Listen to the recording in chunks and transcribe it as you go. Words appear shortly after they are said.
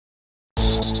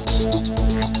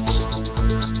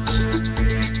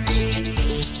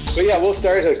But yeah, we'll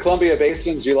start at Columbia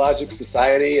Basin Geologic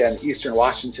Society and Eastern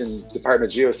Washington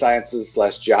Department of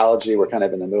Geosciences / Geology. We're kind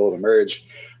of in the middle of a merge.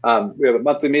 We have a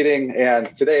monthly meeting,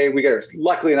 and today we got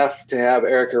luckily enough to have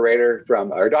Erika Rader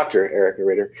from, or Dr. Erika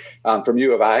Rader from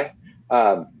U of I.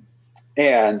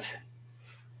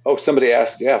 Somebody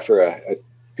asked, for a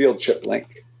field trip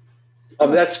link.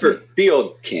 That's for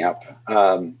field camp,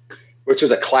 which is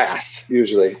a class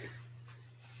usually.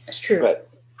 That's true. But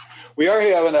we are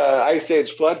having an Ice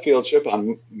Age flood field trip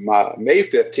on May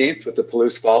 15th with the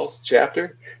Palouse Falls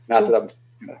chapter. Not that I'm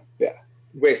going to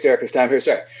waste Erika's time here,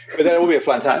 sorry. But then it will be a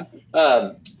fun time.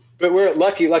 But we're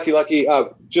lucky.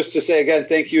 Just to say again,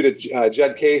 thank you to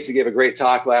Judd Case. He gave a great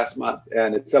talk last month,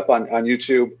 and it's up on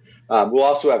YouTube. We'll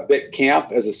also have Bit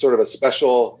Camp as a sort of a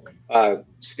special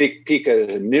sneak peek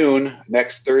at noon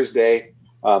next Thursday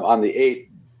on the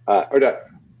 8th.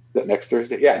 Next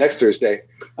Thursday? Yeah, next Thursday.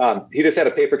 He just had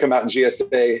a paper come out in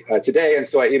GSA today, and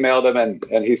so I emailed him,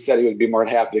 and he said he would be more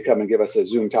than happy to come and give us a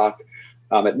Zoom talk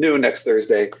at noon next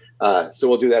Thursday. So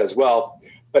we'll do that as well.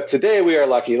 But today we are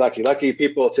lucky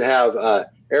people to have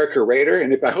Erika Rader,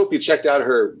 and I hope you checked out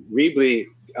her Reebly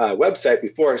website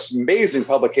before. It's amazing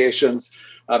publications.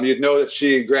 You'd know that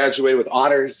she graduated with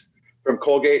honors from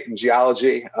Colgate in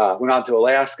geology, went on to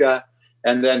Alaska,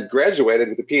 and then graduated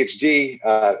with a PhD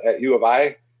at U of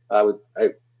I.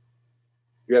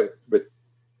 With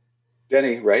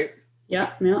Denny, right?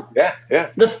 Yeah.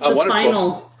 The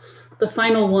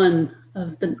final one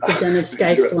of the Dennis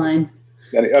Geist line.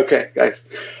 Denny, okay, guys.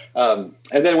 And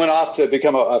then went off to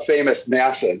become a famous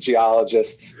NASA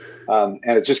geologist, and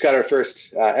it just got her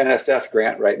first NSF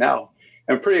grant right now.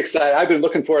 I'm pretty excited. I've been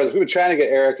looking forward. We've been trying to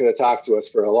get Erika to talk to us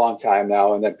for a long time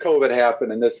now, and then COVID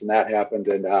happened, and this and that happened,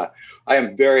 and I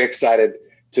am very excited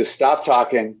to stop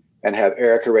talking and have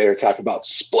Erika Rader talk about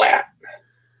SPLAT.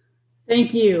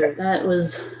 Thank you.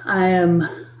 I am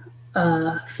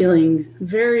feeling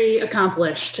very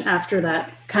accomplished after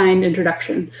that kind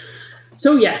introduction.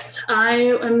 So yes, I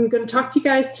am going to talk to you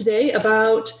guys today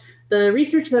about the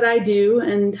research that I do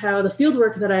and how the field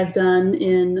work that I've done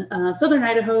in southern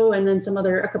Idaho and then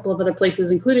a couple of other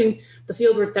places, including the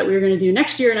field work that we were going to do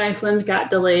next year in Iceland, got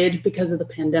delayed because of the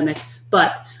pandemic.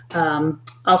 But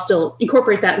I'll still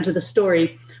incorporate that into the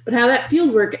story. But how that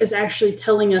field work is actually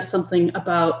telling us something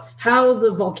about how the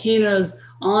volcanoes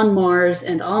on Mars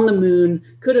and on the moon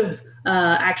could have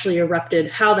actually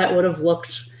erupted, how that would have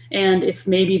looked, and if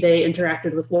maybe they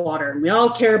interacted with water. And we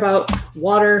all care about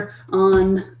water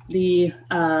on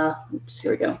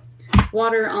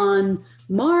water on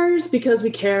Mars because we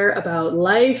care about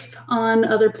life on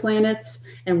other planets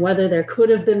and whether there could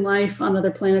have been life on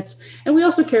other planets. And we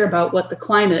also care about what the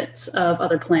climates of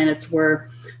other planets were.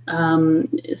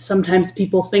 Sometimes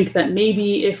people think that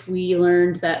maybe if we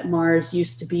learned that Mars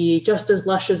used to be just as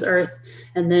lush as Earth,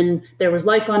 and then there was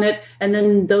life on it, and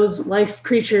then those life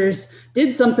creatures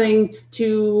did something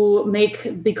to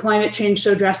make the climate change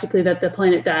so drastically that the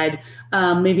planet died,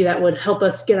 maybe that would help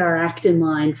us get our act in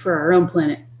line for our own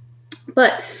planet.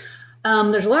 But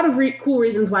there's a lot of cool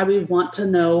reasons why we want to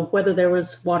know whether there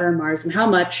was water on Mars and how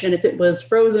much, and if it was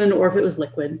frozen or if it was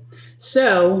liquid.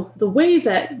 So the way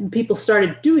that people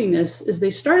started doing this is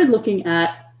they started looking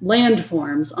at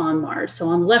landforms on Mars. So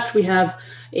on the left, we have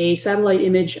a satellite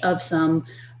image of some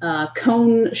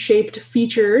cone-shaped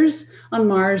features on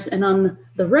Mars. And on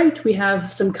the right, we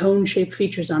have some cone-shaped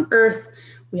features on Earth.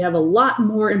 We have a lot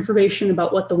more information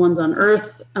about what the ones on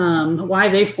Earth, why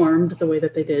they formed the way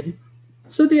that they did.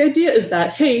 So the idea is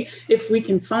that, hey, if we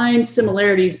can find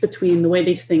similarities between the way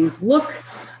these things look,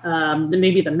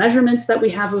 maybe the measurements that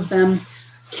we have of them,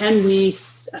 can we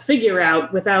figure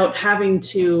out without having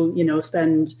to,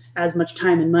 spend as much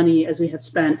time and money as we have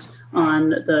spent on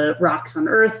the rocks on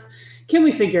Earth, can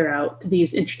we figure out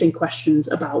these interesting questions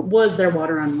about was there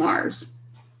water on Mars?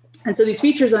 And so these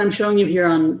features that I'm showing you here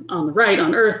on the right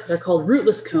on Earth, they're called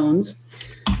rootless cones.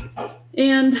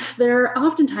 And they're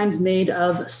oftentimes made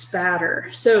of spatter.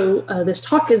 So this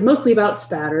talk is mostly about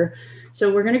spatter.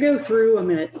 So we're going to go through, I'm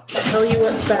going to tell you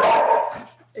what spatter,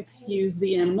 excuse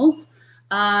the animals.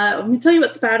 I'm going to tell you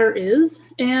what spatter is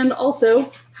and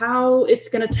also how it's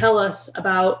going to tell us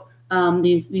about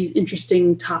these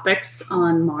interesting topics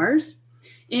on Mars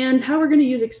and how we're going to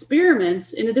use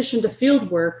experiments in addition to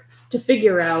field work to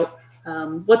figure out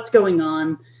what's going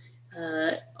on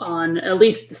at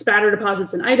least the spatter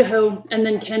deposits in Idaho, and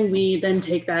then can we then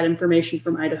take that information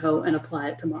from Idaho and apply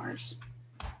it to Mars?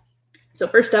 So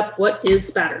first up, what is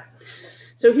spatter?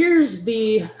 So here's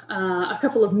a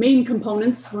couple of main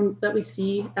components that we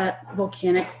see at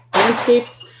volcanic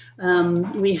landscapes.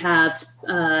 We have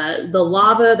the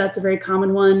lava, that's a very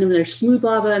common one. And there's smooth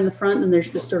lava in the front, and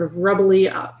there's this sort of rubbly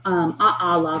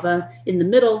lava in the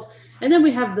middle. And then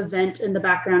we have the vent in the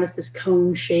background is this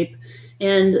cone shape.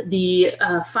 And the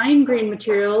fine grain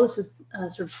material, this is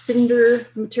sort of cinder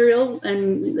material,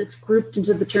 and it's grouped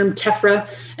into the term tephra.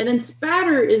 And then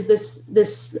spatter is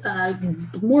this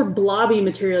more blobby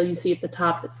material you see at the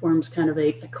top that forms kind of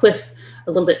a cliff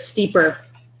a little bit steeper.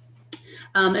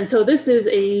 And so this is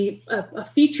a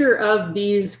feature of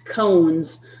these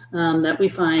cones that we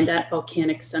find at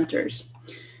volcanic centers.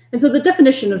 And so the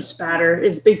definition of spatter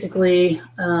is basically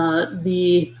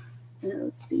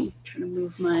let's see, trying to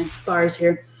move my bars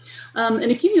here. An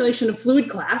accumulation of fluid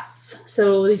clasts.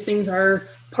 So these things are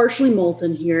partially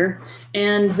molten here,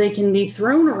 and they can be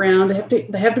thrown around.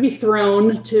 They have to be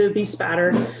thrown to be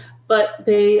spatter, but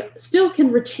they still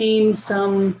can retain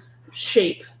some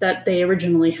shape that they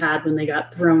originally had when they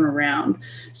got thrown around.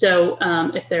 So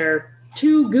if they're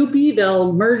too goopy,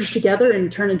 they'll merge together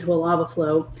and turn into a lava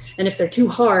flow. And if they're too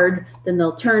hard, then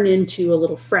they'll turn into a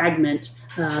little fragment,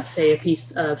 say a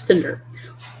piece of cinder.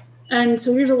 And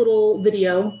so here's a little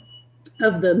video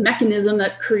of the mechanism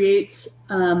that creates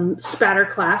spatter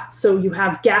clasts. So you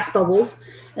have gas bubbles,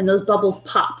 and those bubbles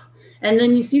pop. And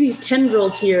then you see these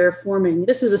tendrils here forming.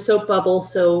 This is a soap bubble,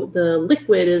 so the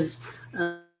liquid is...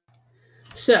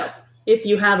 So if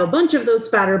you have a bunch of those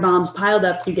spatter bombs piled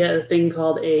up, you get a thing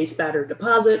called a spatter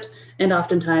deposit, and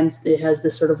oftentimes it has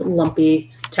this sort of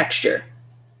lumpy texture.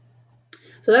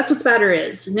 So that's what spatter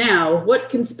is. Now, what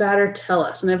can spatter tell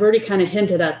us? And I've already kind of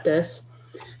hinted at this,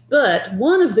 but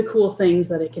one of the cool things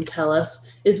that it can tell us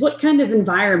is what kind of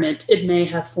environment it may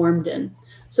have formed in.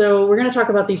 So we're going to talk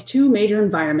about these two major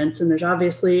environments, and there's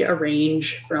obviously a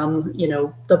range from,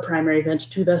 the primary event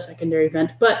to the secondary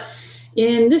event, but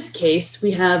in this case,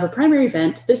 we have a primary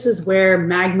vent. This is where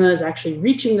magma is actually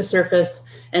reaching the surface,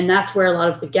 and that's where a lot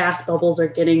of the gas bubbles are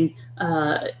getting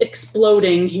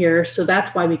exploding here. So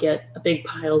that's why we get big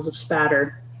piles of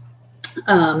spatter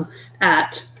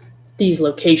at these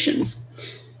locations.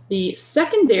 The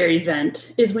secondary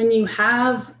vent is when you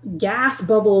have gas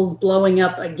bubbles blowing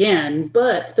up again,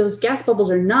 but those gas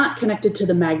bubbles are not connected to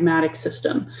the magmatic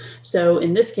system. So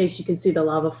in this case, you can see the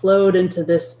lava flowed into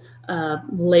this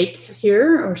lake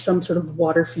here, or some sort of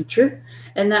water feature,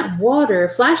 and that water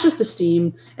flashes to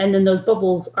steam, and then those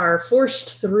bubbles are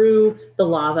forced through the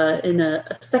lava in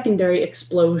a secondary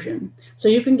explosion. So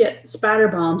you can get spatter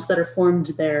bombs that are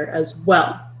formed there as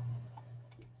well.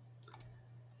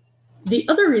 The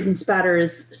other reason spatter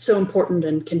is so important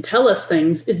and can tell us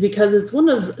things is because it's one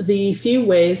of the few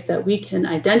ways that we can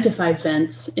identify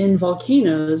vents in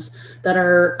volcanoes that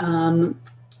are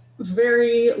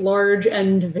very large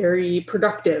and very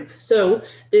productive. So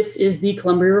this is the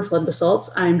Columbia River flood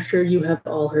basalts. I'm sure you have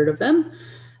all heard of them.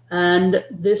 And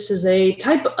this is a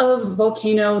type of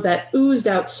volcano that oozed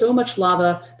out so much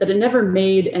lava that it never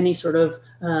made any sort of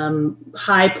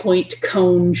high point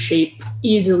cone shape,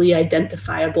 easily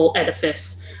identifiable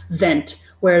edifice vent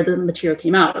where the material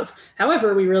came out of.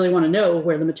 However, we really want to know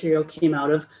where the material came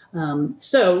out of.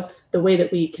 So the way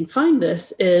that we can find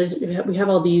this is we have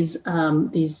all these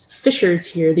fissures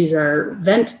here. These are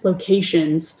vent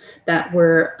locations that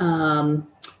were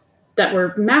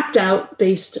mapped out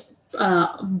based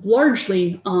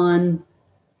largely on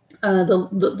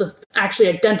the actually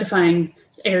identifying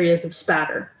areas of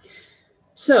spatter.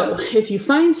 So if you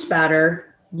find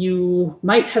spatter, you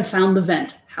might have found the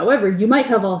vent. However, you might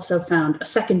have also found a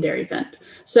secondary vent.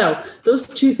 So those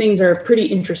two things are pretty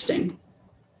interesting.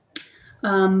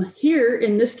 Here,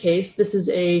 in this case, this is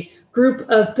a group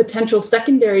of potential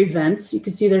secondary vents. You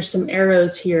can see there's some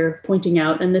arrows here pointing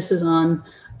out, and this is on,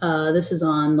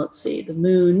 let's see, the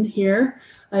moon here,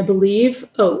 I believe.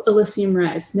 Oh, Elysium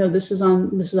Rise. No, this is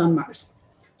on Mars.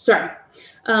 Sorry.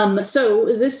 So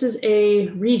this is a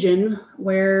region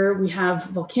where we have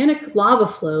volcanic lava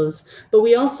flows, but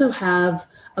we also have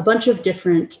a bunch of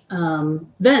different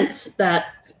vents that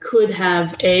could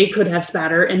have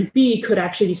spatter, and B, could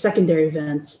actually be secondary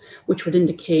vents, which would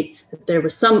indicate that there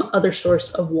was some other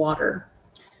source of water.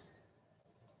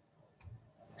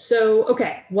 So,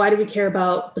 okay, why do we care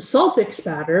about basaltic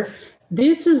spatter?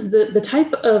 This is the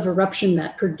type of eruption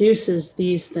that produces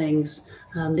these things.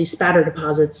 These spatter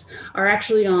deposits are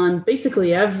actually on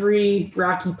basically every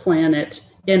rocky planet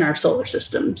in our solar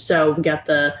system. So we got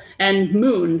and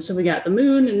moon. So we got the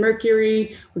moon and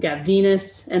Mercury, we got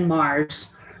Venus and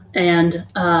Mars. And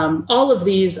all of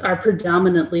these are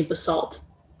predominantly basalt.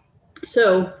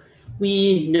 So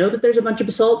we know that there's a bunch of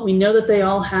basalt. We know that they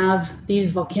all have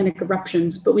these volcanic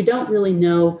eruptions, but we don't really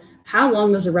know how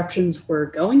long those eruptions were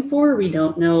going for. We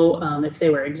don't know if they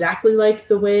were exactly like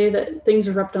the way that things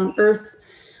erupt on Earth.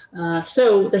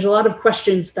 So there's a lot of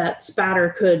questions that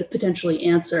spatter could potentially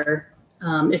answer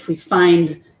if we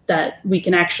find that we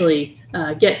can actually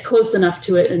get close enough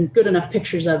to it and good enough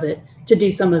pictures of it to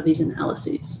do some of these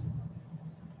analyses.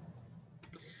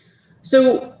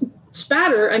 So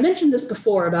spatter, I mentioned this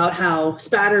before about how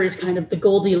spatter is kind of the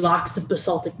Goldilocks of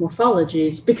basaltic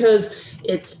morphologies, because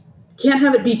can't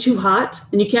have it be too hot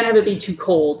and you can't have it be too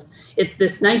cold. It's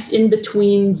this nice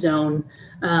in-between zone.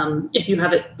 If you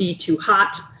have it be too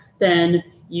hot, then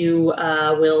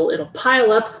it'll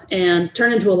pile up and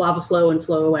turn into a lava flow and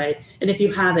flow away. And if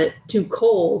you have it too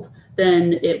cold,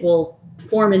 then it will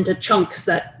form into chunks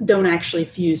that don't actually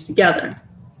fuse together.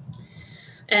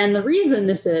 And the reason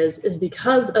this is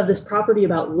because of this property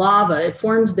about lava. It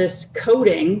forms this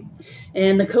coating,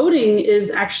 and the coating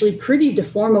is actually pretty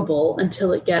deformable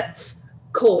until it gets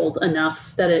cold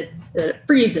enough that it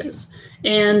freezes.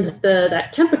 And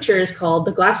that temperature is called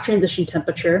the glass transition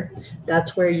temperature.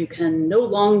 That's where you can no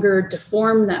longer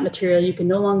deform that material. You can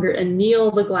no longer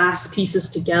anneal the glass pieces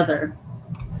together.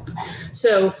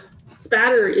 So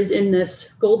spatter is in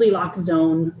this Goldilocks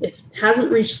zone. It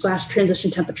hasn't reached glass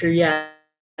transition temperature yet,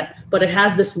 but it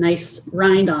has this nice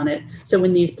rind on it. So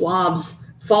when these blobs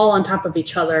fall on top of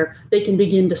each other, they can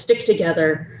begin to stick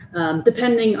together,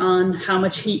 depending on how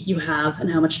much heat you have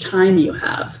and how much time you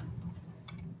have.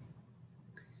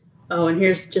 Oh, and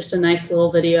here's just a nice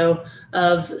little video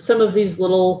of some of these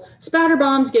little spatter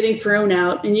bombs getting thrown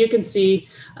out. And you can see,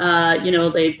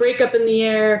 they break up in the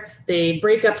air. They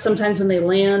break up sometimes when they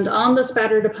land on the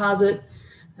spatter deposit.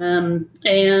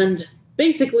 And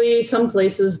basically, some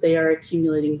places they are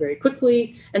accumulating very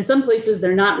quickly, and some places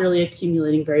they're not really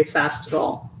accumulating very fast at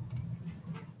all.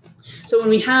 So when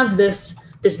we have this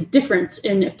difference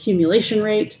in accumulation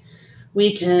rate,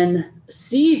 we can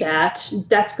see that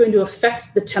that's going to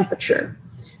affect the temperature.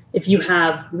 If you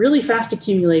have really fast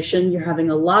accumulation, you're having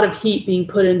a lot of heat being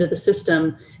put into the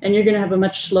system, and you're going to have a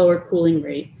much slower cooling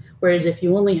rate. Whereas if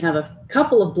you only have a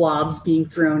couple of blobs being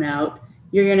thrown out,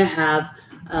 you're going to have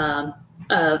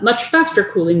a much faster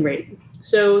cooling rate.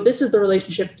 So this is the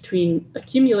relationship between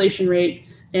accumulation rate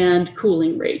and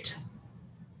cooling rate.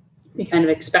 We kind of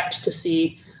expect to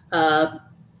see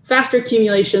faster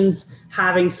accumulations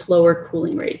having slower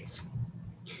cooling rates.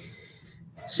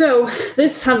 So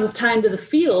this has us tie into the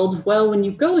field. Well, when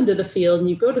you go into the field and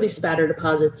you go to these spatter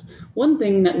deposits, one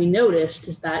thing that we noticed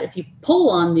is that if you pull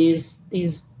on these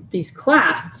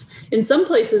clasts, in some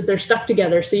places they're stuck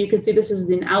together. So you can see this is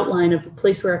an outline of a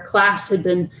place where a clast had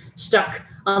been stuck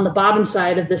on the bottom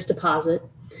side of this deposit.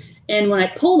 And when I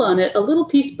pulled on it, a little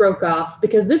piece broke off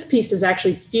because this piece is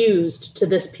actually fused to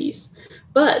this piece.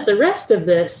 But the rest of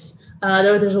this,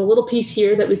 there's a little piece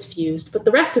here that was fused, but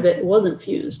the rest of it wasn't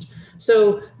fused.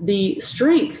 So the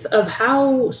strength of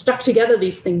how stuck together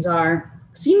these things are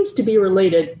seems to be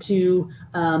related to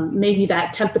maybe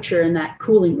that temperature and that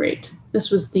cooling rate. This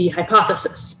was the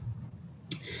hypothesis.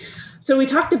 So we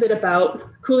talked a bit about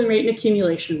cooling rate and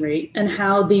accumulation rate and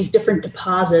how these different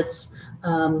deposits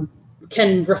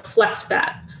can reflect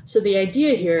that. So the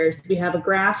idea here is we have a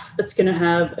graph that's going to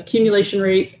have accumulation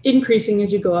rate increasing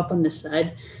as you go up on this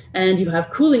side, and you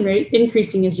have cooling rate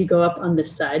increasing as you go up on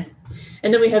this side.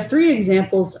 And then we have three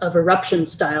examples of eruption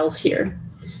styles here.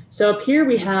 So up here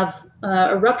we have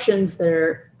eruptions that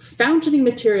are fountaining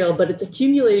material, but it's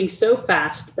accumulating so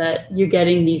fast that you're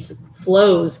getting these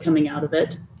flows coming out of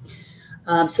it.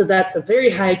 So that's a very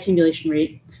high accumulation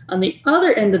rate. On the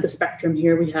other end of the spectrum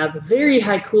here, we have a very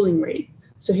high cooling rate.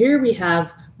 So here we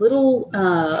have little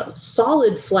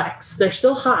solid flecks. They're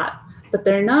still hot, but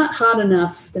they're not hot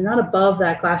enough. They're not above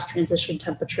that glass transition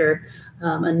temperature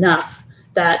enough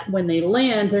that when they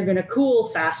land, they're going to cool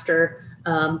faster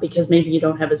because maybe you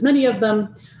don't have as many of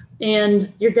them.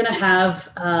 And you're going to have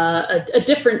a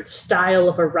different style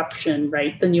of eruption,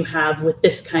 right, than you have with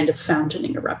this kind of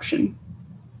fountaining eruption.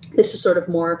 This is sort of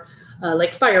more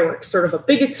like fireworks, sort of a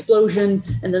big explosion,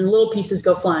 and then little pieces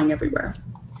go flying everywhere.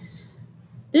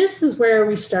 This is where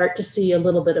we start to see a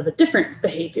little bit of a different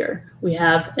behavior. We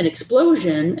have an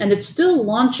explosion, and it's still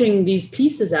launching these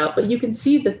pieces out, but you can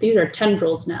see that these are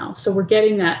tendrils now. So we're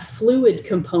getting that fluid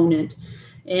component,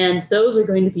 and those are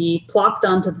going to be plopped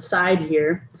onto the side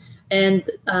here. And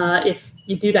if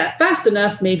you do that fast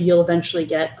enough, maybe you'll eventually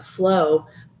get a flow.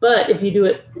 But if you do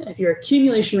it, if your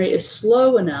accumulation rate is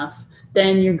slow enough,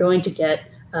 then you're going to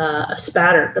get a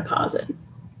spatter deposit.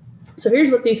 So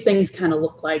here's what these things kind of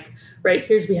look like. Right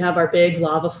here's we have our big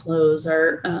lava flows,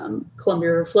 our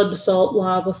Columbia River flood basalt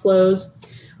lava flows.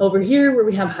 Over here where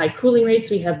we have high cooling rates,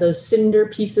 we have those cinder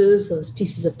pieces, those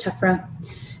pieces of tephra.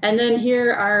 And then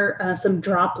here are some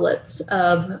droplets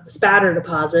of spatter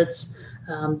deposits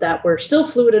that were still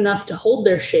fluid enough to hold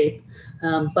their shape,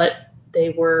 but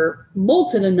they were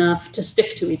molten enough to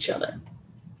stick to each other.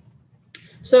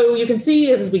 So you can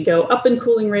see as we go up in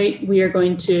cooling rate, we are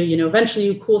going to, eventually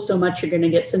you cool so much, you're going to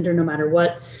get cinder no matter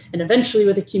what. And eventually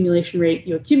with accumulation rate,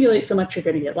 you accumulate so much, you're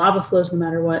going to get lava flows no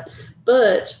matter what.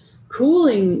 But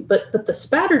the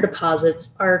spatter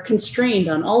deposits are constrained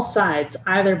on all sides,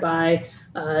 either by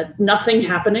nothing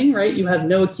happening, right? You have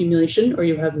no accumulation or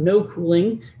you have no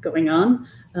cooling going on,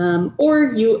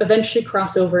 or you eventually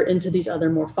cross over into these other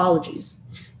morphologies.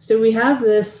 So we have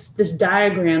this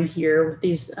diagram here with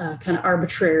these kind of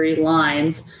arbitrary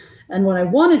lines. And what I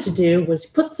wanted to do was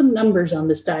put some numbers on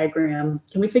this diagram.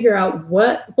 Can we figure out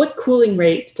what cooling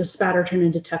rate does spatter turn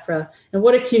into tephra, and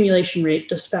what accumulation rate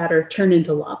does spatter turn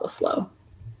into lava flow?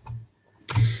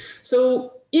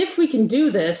 So if we can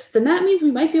do this, then that means we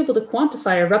might be able to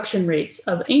quantify eruption rates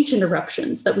of ancient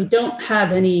eruptions that we don't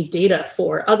have any data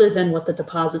for other than what the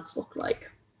deposits look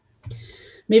like.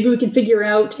 Maybe we can figure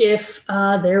out if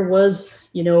there was,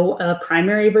 a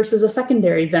primary versus a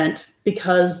secondary vent,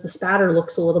 because the spatter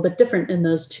looks a little bit different in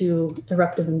those two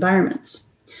eruptive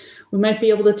environments. We might be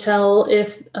able to tell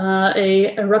if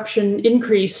a eruption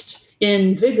increased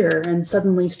in vigor and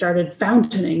suddenly started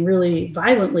fountaining really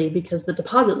violently because the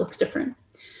deposit looks different.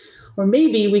 Or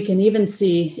maybe we can even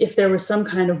see if there was some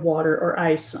kind of water or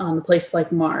ice on a place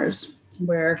like Mars,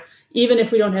 where even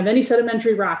if we don't have any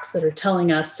sedimentary rocks that are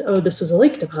telling us, oh, this was a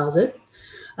lake deposit,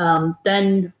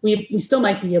 then we still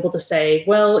might be able to say,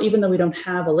 well, even though we don't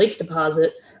have a lake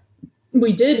deposit,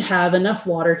 we did have enough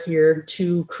water here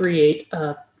to create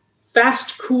a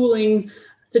fast cooling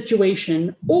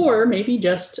situation, or maybe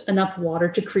just enough water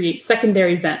to create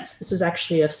secondary vents. This is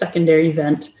actually a secondary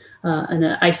vent in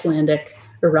an Icelandic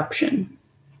eruption.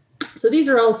 So these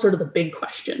are all sort of the big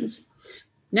questions.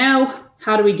 Now,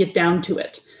 how do we get down to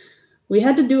it? We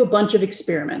had to do a bunch of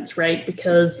experiments, right?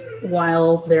 Because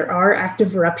while there are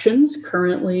active eruptions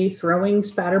currently throwing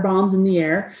spatter bombs in the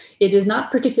air, it is not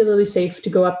particularly safe to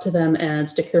go up to them and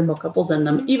stick thermocouples in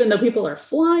them, even though people are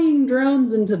flying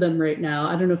drones into them right now.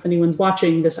 I don't know if anyone's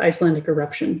watching this Icelandic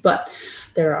eruption, but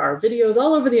there are videos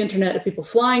all over the internet of people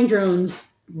flying drones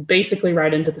basically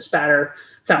right into the spatter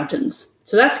fountains.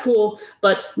 So that's cool,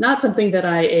 but not something that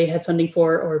I, A, had funding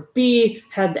for, or B,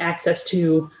 had access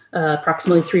to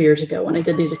approximately 3 years ago when I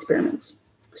did these experiments.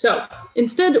 So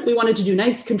instead, we wanted to do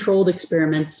nice controlled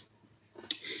experiments.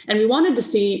 And we wanted to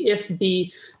see if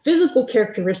the physical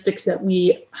characteristics that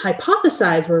we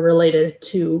hypothesized were related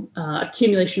to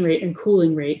accumulation rate and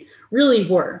cooling rate really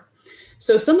were.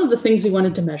 So some of the things we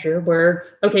wanted to measure were,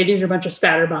 okay, these are a bunch of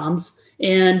spatter bombs.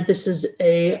 And this is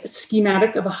a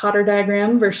schematic of a hotter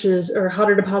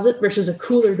hotter deposit versus a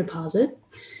cooler deposit.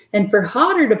 And for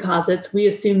hotter deposits, we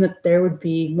assumed that there would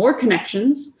be more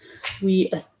connections.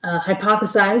 We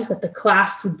hypothesized that the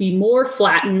class would be more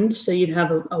flattened, so you'd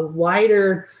have a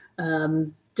wider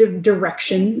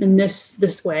direction in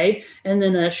this way, and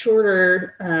then a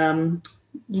shorter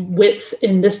width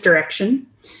in this direction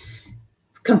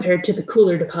compared to the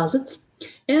cooler deposits.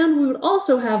 And we would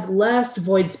also have less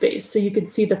void space. So you could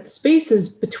see that the spaces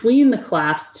between the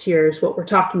clasts here is what we're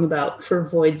talking about for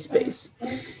void space.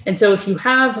 And so if you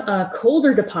have a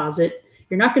colder deposit,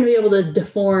 you're not going to be able to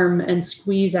deform and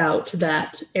squeeze out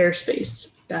that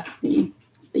airspace. That's the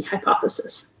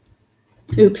hypothesis.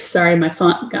 Oops, sorry, my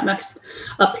font got messed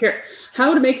up here.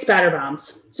 How to make spatter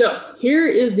bombs. So here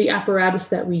is the apparatus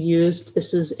that we used.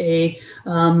 This is a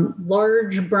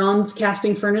large bronze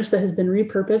casting furnace that has been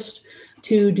repurposed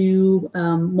to do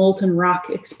molten rock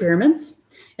experiments.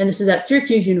 And this is at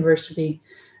Syracuse University.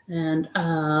 And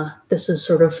this is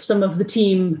sort of some of the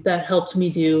team that helped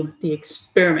me do the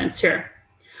experiments here.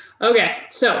 Okay,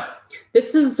 so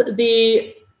this is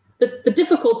the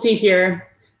difficulty here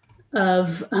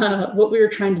of what we were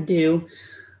trying to do.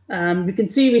 You can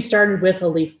see we started with a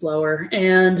leaf blower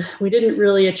and we didn't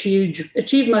really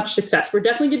achieve much success. We're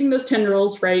definitely getting those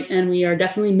tendrils, right? And we are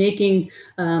definitely making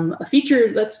a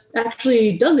feature that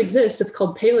actually does exist. It's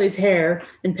called Pele's hair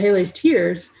and Pele's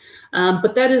tears,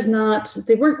 but that is not,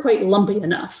 they weren't quite lumpy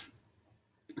enough.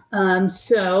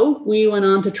 So we went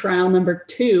on to trial number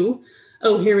 2.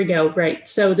 Oh, here we go, right.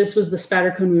 So this was the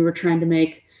spatter cone we were trying to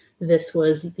make. This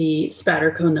was the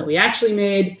spatter cone that we actually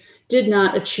made. Did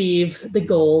not achieve the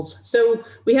goals. So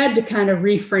we had to kind of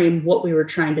reframe what we were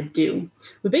trying to do.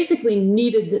 We basically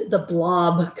needed the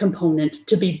blob component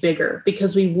to be bigger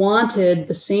because we wanted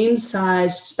the same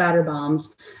sized spatter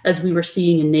bombs as we were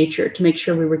seeing in nature to make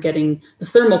sure we were getting the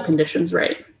thermal conditions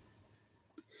right.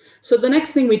 So the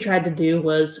next thing we tried to do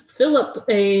was fill up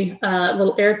a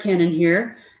little air cannon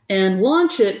here and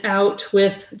launch it out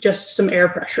with just some air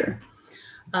pressure.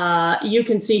 You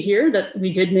can see here that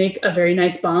we did make a very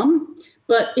nice bomb,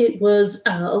 but it was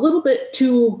a little bit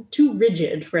too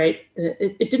rigid, right?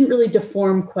 It didn't really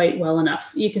deform quite well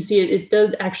enough. You can see it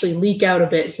does actually leak out a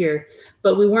bit here,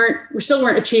 but we still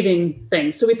weren't achieving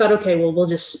things. So we thought, okay, well, we'll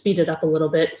just speed it up a little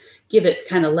bit, give it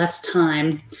kind of less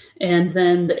time, and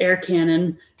then the air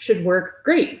cannon should work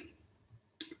great.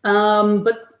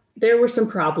 But there were some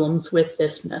problems with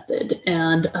this method,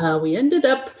 and we ended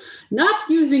up not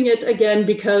using it again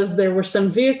because there were some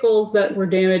vehicles that were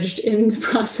damaged in the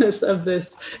process of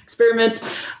this experiment.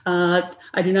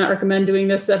 I do not recommend doing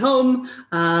this at home.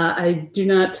 I do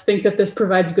not think that this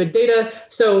provides good data.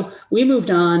 So we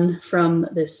moved on from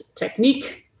this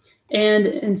technique, and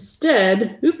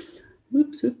instead,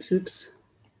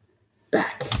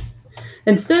 back.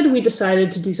 Instead, we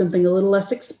decided to do something a little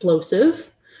less explosive,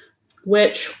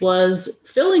 which was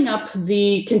filling up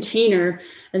the container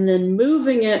and then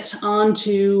moving it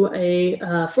onto a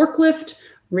forklift,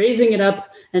 raising it up,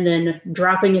 and then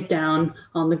dropping it down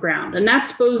on the ground. And that's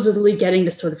supposedly getting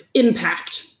this sort of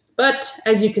impact. But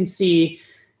as you can see,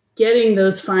 getting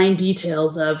those fine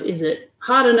details of, is it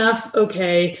hot enough?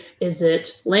 Okay. Is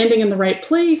it landing in the right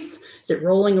place? Is it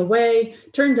rolling away?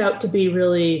 Turned out to be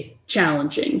really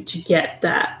challenging to get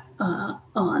that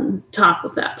on top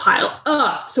of that pile.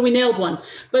 So we nailed one.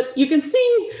 But you can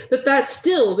see that this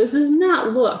does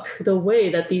not look the way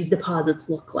that these deposits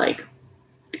look like.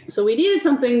 So we needed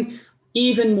something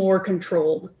even more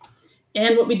controlled.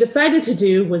 And what we decided to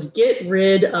do was get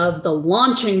rid of the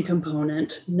launching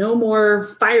component. No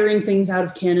more firing things out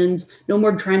of cannons, no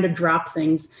more trying to drop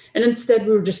things. And instead,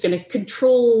 we were just going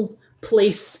to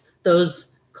place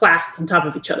those clasts on top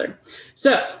of each other.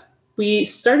 So we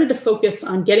started to focus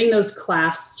on getting those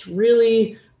clasts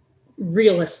really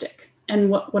realistic. And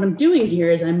what I'm doing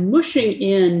here is I'm mushing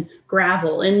in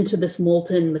gravel into this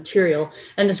molten material.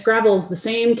 And this gravel is the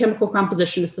same chemical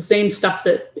composition. It's the same stuff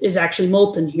that is actually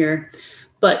molten here.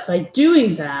 But by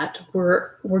doing that,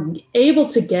 we're able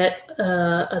to get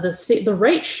the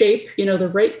right shape,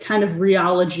 the right kind of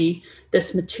rheology.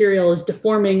 This material is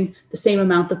deforming the same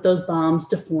amount that those bombs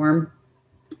deform,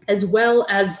 as well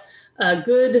as a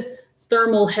good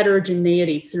thermal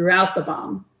heterogeneity throughout the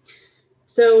bomb.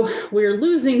 So we're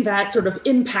losing that sort of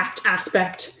impact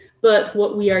aspect, but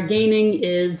what we are gaining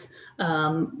is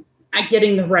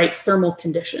getting the right thermal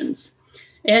conditions.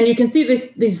 And you can see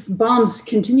these bombs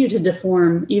continue to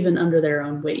deform even under their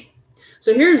own weight.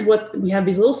 So here's what we have: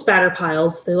 these little spatter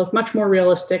piles. They look much more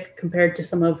realistic compared to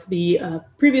some of the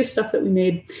previous stuff that we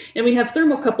made. And we have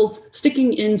thermocouples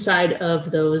sticking inside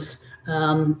of those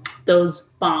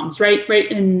bombs,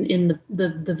 right in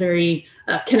the very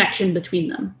connection between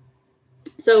them.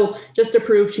 So just to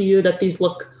prove to you that these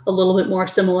look a little bit more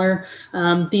similar,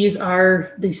 these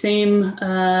are the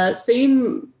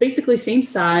basically same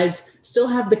size, still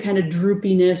have the kind of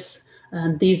droopiness.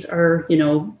 These are,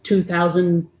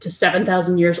 2,000 to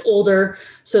 7,000 years older,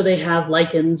 so they have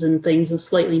lichens and things and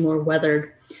slightly more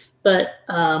weathered. But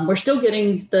we're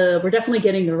definitely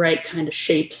getting the right kind of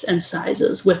shapes and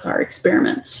sizes with our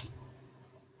experiments.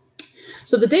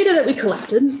 So the data that we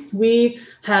collected, we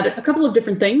had a couple of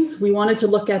different things. We wanted to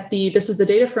look at this is the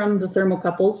data from the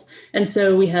thermocouples. And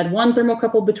so we had one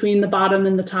thermocouple between the bottom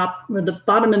and the top, or the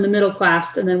bottom and the middle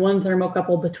clast, and then one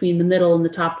thermocouple between the middle and the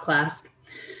top clast.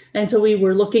 And so we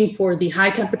were looking for the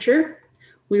high temperature.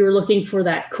 We were looking for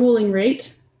that cooling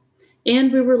rate.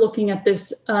 And we were looking at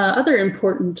this other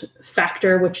important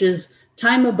factor, which is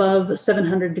time above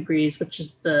 700 degrees, which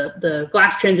is the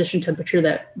glass transition temperature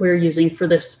that we're using for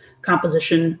this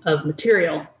composition of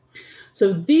material.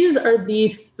 So these are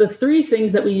the three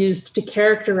things that we used to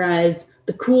characterize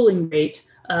the cooling rate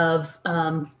of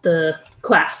the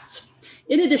clasts.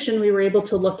 In addition, we were able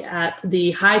to look at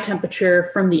the high temperature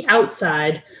from the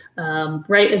outside,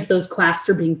 right as those clasts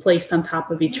are being placed on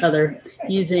top of each other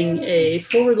using a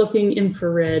forward-looking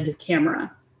infrared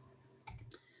camera.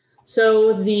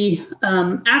 So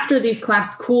after these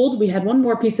clasts cooled, we had one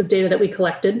more piece of data that we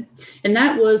collected, and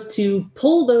that was to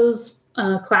pull those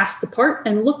clasts apart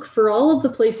and look for all of the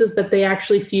places that they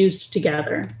actually fused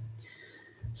together.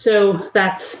 So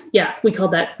we call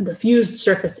that the fused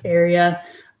surface area.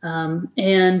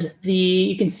 And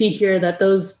you can see here that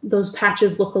those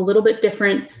patches look a little bit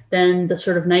different than the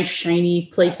sort of nice shiny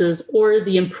places, or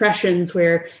the impressions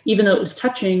where even though it was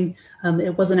touching,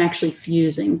 it wasn't actually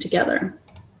fusing together.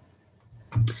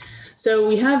 So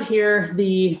we have here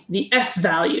the F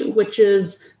value, which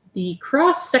is the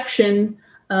cross section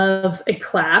of a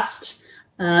clast.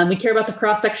 We care about the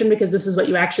cross section because this is what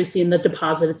you actually see in the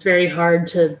deposit. It's very hard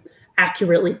to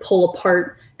accurately pull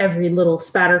apart every little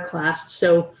spatter clast.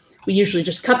 So we usually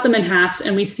just cut them in half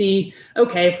and we see,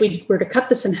 okay, if we were to cut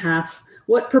this in half,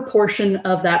 what proportion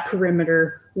of that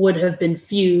perimeter would have been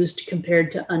fused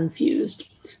compared to unfused?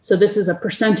 So this is a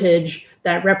percentage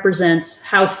that represents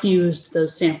how fused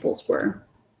those samples were.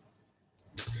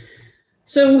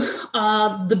 So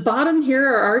the bottom here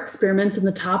are our experiments and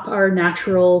the top are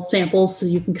natural samples. So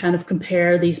you can kind of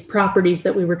compare these properties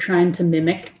that we were trying to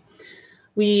mimic.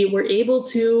 We were able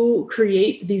to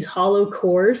create these hollow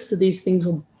cores. So these things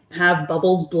will have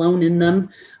bubbles blown in them.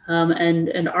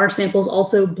 And our samples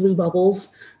also blew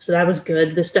bubbles. So that was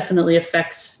good. This definitely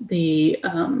affects the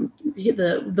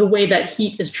way that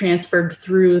heat is transferred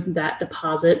through that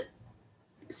deposit.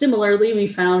 Similarly, we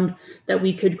found that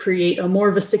we could create a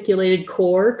more vesiculated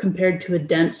core compared to a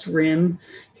dense rim.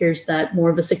 Here's that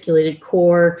more vesiculated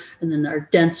core, and then our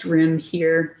dense rim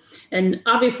here. And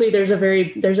obviously, there's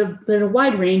a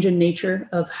wide range in nature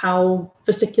of how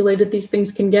vesiculated these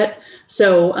things can get.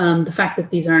 So the fact that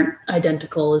these aren't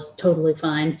identical is totally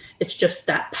fine. It's just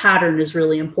that pattern is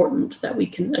really important that we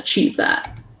can achieve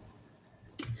that.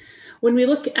 When we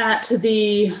look at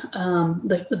the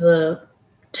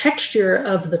texture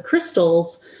of the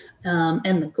crystals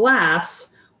and the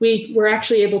glass, we were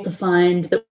actually able to find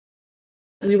that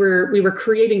we were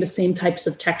creating the same types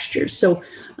of textures. So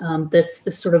this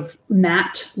sort of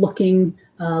matte looking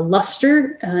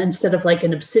luster instead of like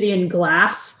an obsidian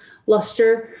glass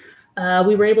luster.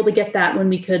 We were able to get that when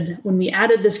we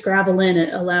added this gravel in,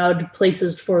 it allowed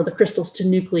places for the crystals to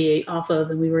nucleate off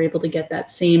of, and we were able to get that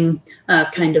same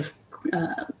kind of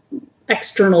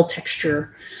external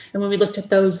texture. And when we looked at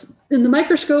those in the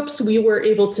microscopes, we were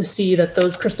able to see that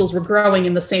those crystals were growing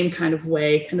in the same kind of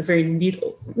way, kind of very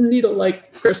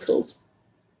needle-like crystals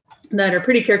that are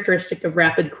pretty characteristic of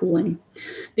rapid cooling.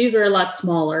 These are a lot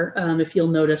smaller. If you'll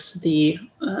notice, the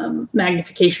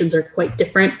magnifications are quite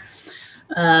different.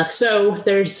 So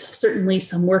there's certainly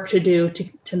some work to do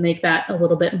to make that a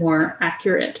little bit more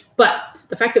accurate. But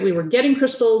the fact that we were getting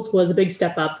crystals was a big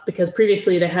step up because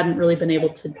previously they hadn't really been able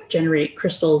to generate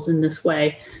crystals in this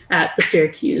way at the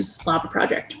Syracuse Lava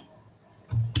Project.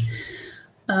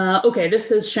 Okay,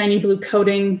 this is shiny blue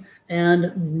coating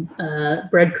and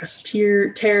bread crust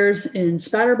tears in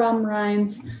spatter bomb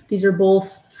rinds. These are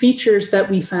both features that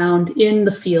we found in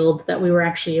the field that we were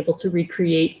actually able to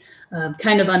recreate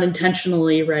kind of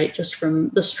unintentionally, right? Just from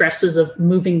the stresses of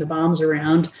moving the bombs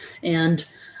around. And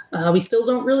we still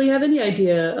don't really have any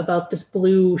idea about this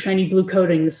shiny blue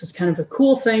coating. This is kind of a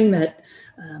cool thing that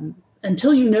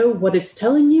until you know what it's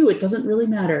telling you, it doesn't really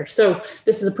matter. So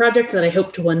this is a project that I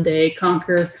hope to one day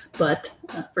conquer, but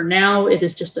for now, it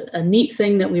is just a neat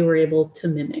thing that we were able to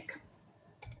mimic.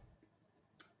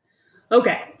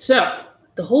 Okay, so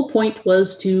the whole point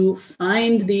was to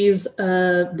find these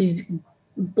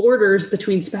borders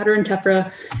between spatter and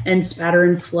tephra and spatter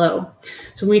and flow.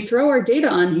 So when we throw our data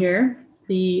on here,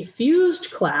 the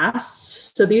fused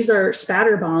class, so these are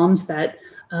spatter bombs that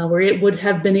where it would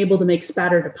have been able to make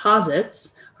spatter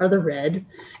deposits, are the red,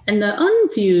 and the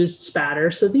unfused spatter,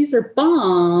 so these are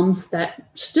bombs that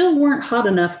still weren't hot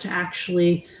enough to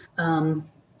actually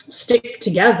stick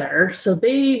together, so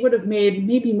they would have made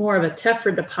maybe more of a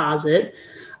tephra deposit.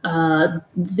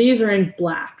 These are in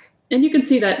black, and you can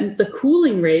see that the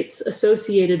cooling rates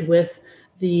associated with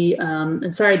the,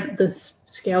 and sorry, this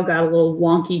scale got a little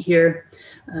wonky here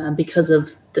because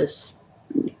of this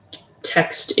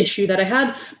text issue that I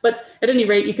had, but at any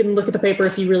rate, you can look at the paper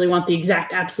if you really want the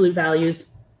exact absolute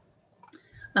values.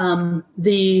 So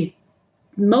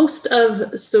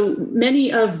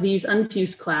many of these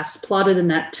unfused class plotted in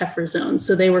that tephra zone.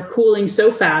 So they were cooling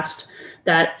so fast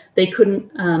that they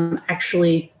couldn't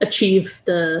actually achieve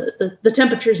the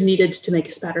temperatures needed to make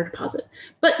a spatter deposit.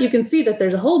 But you can see that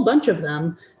there's a whole bunch of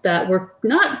them that were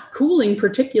not cooling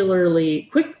particularly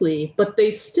quickly, but they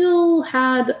still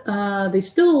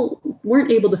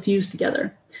weren't able to fuse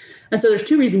together. And so there's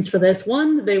two reasons for this.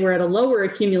 One, they were at a lower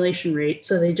accumulation rate,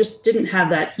 so they just didn't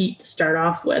have that heat to start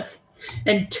off with.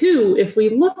 And two, if we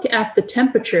look at the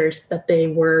temperatures that they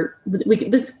were,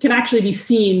 this can actually be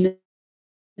seen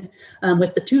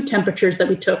with the two temperatures that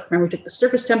we took. Remember, we took the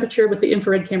surface temperature with the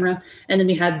infrared camera, and then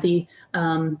we had the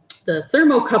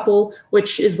thermocouple,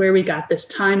 which is where we got this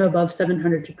time above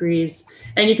 700 degrees.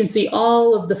 And you can see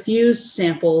all of the fused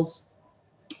samples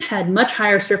had much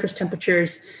higher surface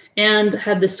temperatures and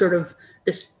had this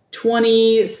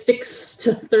 26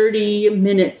 to 30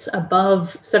 minutes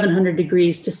above 700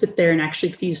 degrees to sit there and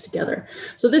actually fuse together.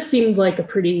 So this seemed like a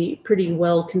pretty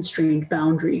well-constrained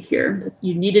boundary here that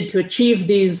you needed to achieve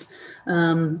these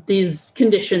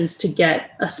conditions to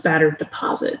get a spatter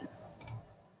deposit.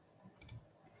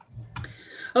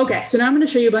 Okay, so now I'm going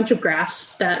to show you a bunch of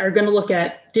graphs that are going to look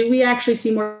at, do we actually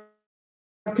see more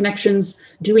connections?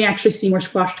 Do we actually see more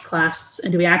squashed clasts?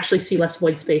 And do we actually see less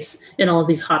void space in all of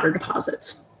these hotter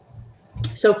deposits?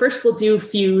 So first we'll do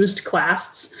fused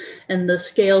clasts. And the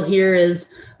scale here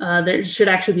is, there should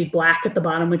actually be black at the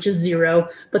bottom, which is 0,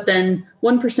 but then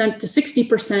 1% to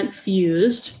 60%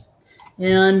 fused.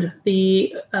 And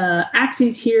the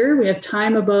axes here, we have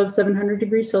time above 700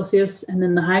 degrees Celsius, and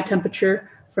then the high temperature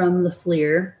from the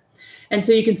FLIR. And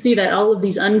so you can see that all of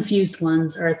these unfused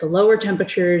ones are at the lower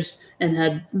temperatures and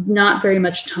had not very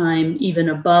much time even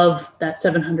above that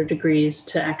 700 degrees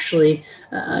to actually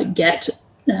get.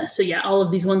 So yeah, all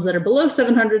of these ones that are below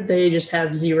 700, they just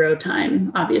have 0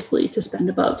 time, obviously, to spend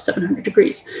above 700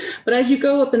 degrees. But as you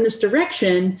go up in this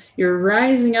direction, you're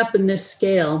rising up in this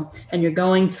scale, and you're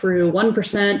going through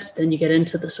 1%, then you get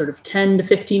into the sort of 10 to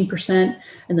 15%,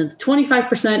 and then the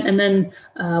 25%, and then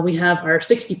we have our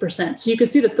 60%. So you can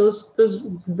see that those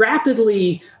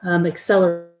rapidly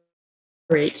accelerate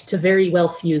to very well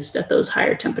fused at those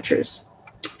higher temperatures.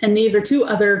 And these are 2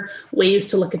 other ways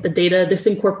to look at the data. This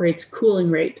incorporates cooling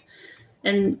rate.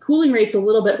 And cooling rate's a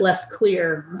little bit less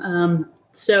clear.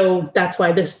 So that's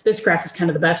why this graph is kind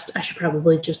of the best. I should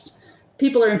probably just,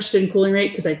 people are interested in cooling rate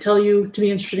because I tell you to be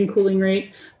interested in cooling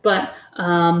rate. But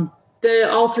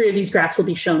all 3 of these graphs will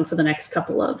be shown for the next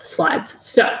couple of slides.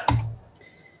 So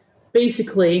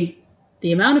basically,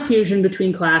 the amount of fusion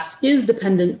between clasts is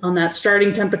dependent on that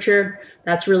starting temperature.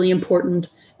 That's really important,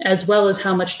 as well as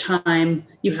how much time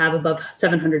you have above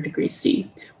 700 degrees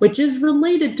C, which is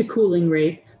related to cooling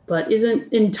rate, but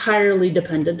isn't entirely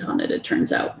dependent on it, it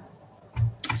turns out.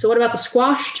 So what about the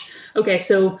squashed? Okay,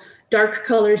 so dark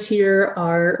colors here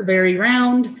are very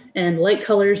round, and light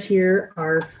colors here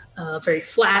are very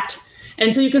flat.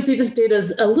 And so you can see this data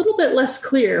is a little bit less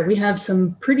clear. We have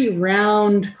some pretty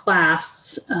round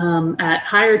clasts at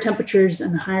higher temperatures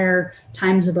and higher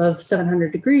times above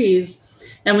 700 degrees.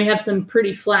 And we have some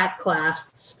pretty flat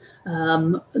clasts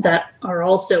that are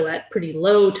also at pretty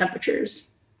low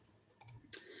temperatures.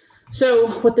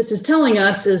 So what this is telling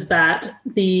us is that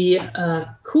the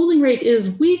cooling rate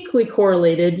is weakly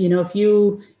correlated. You know, if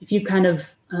you kind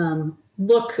of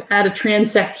look at a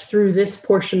transect through this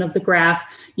portion of the graph,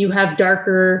 you have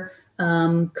darker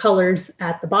colors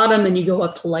at the bottom and you go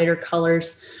up to lighter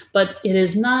colors, but it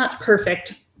is not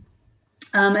perfect.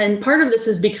 And part of this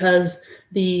is because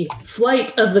the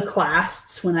flight of the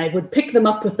clasts, when I would pick them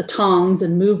up with the tongs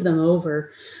and move them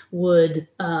over, would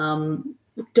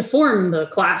deform the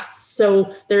clasts.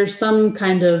 So there's some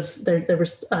kind of, there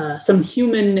was some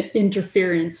human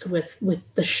interference with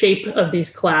the shape of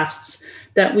these clasts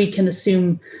that we can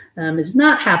assume is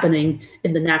not happening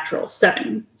in the natural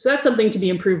setting. So that's something to be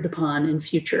improved upon in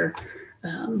future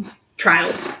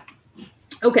trials.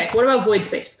 Okay, what about void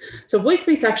space? So void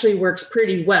space actually works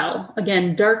pretty well.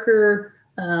 Again, darker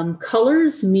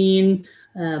colors mean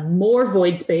more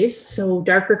void space. So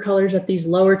darker colors at these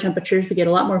lower temperatures, we get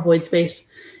a lot more void space,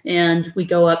 and we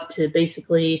go up to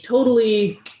basically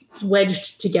totally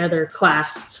wedged together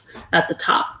clasts at the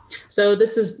top. So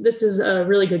this is a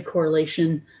really good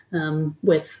correlation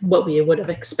with what we would have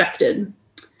expected.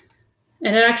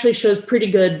 And it actually shows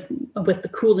pretty good with the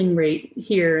cooling rate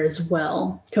here as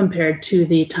well, compared to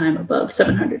the time above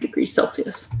 700 degrees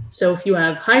Celsius. So if you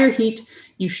have higher heat,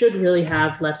 you should really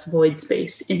have less void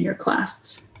space in your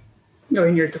clasts or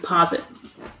in your deposit.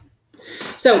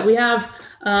 So we have,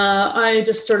 I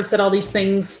just sort of said all these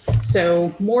things.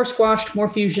 So more squashed, more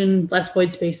fusion, less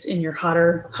void space in your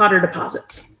hotter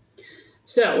deposits.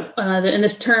 So in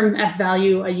this term F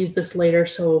value, I use this later.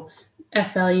 So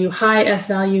F value, high F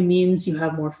value means you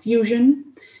have more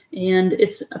fusion, and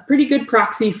it's a pretty good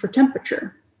proxy for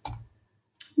temperature.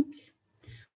 Oops.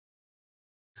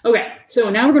 Okay, so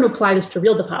now we're going to apply this to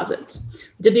real deposits.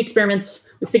 We did the experiments,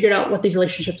 we figured out what these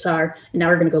relationships are, and now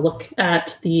we're going to go look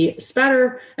at the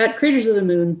spatter at craters of the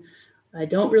moon. I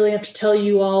don't really have to tell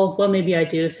you all, well, maybe I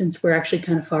do, since we're actually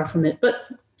kind of far from it, but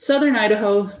southern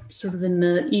Idaho, sort of in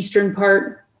the eastern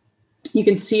part, you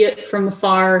can see it from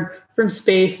afar, from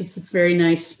space. It's this very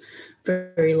nice,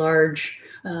 very large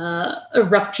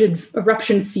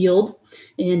eruption field,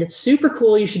 and it's super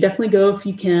cool. You should definitely go if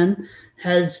you can.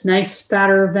 Has nice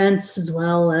spatter events as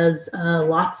well as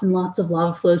lots and lots of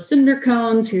lava flow cinder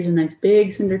cones. Here's a nice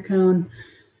big cinder cone.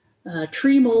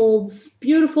 Tree molds,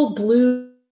 beautiful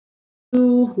blue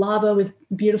lava with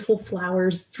beautiful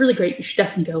flowers. It's really great. You should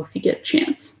definitely go if you get a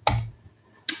chance.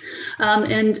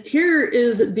 And here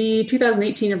is the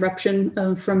 2018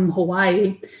 eruption from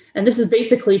Hawaii. And this is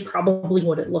basically probably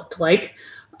what it looked like.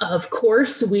 Of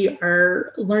course, we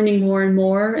are learning more and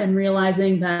more and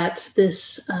realizing that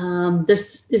this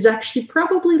is actually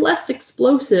probably less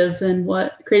explosive than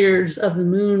what craters of the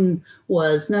moon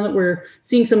was. Now that we're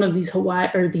seeing some of these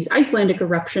these Icelandic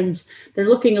eruptions, they're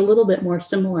looking a little bit more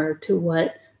similar to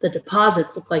what the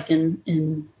deposits look like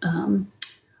in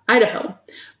Idaho.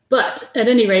 But at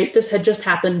any rate, this had just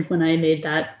happened when I made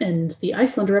that, and the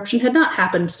Iceland eruption had not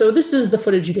happened. So this is the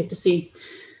footage you get to see.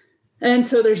 And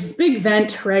so there's this big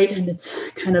vent, right? And it's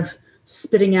kind of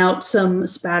spitting out some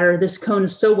spatter. This cone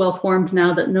is so well formed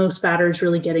now that no spatter is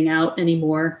really getting out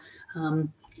anymore. And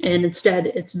instead,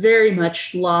 it's very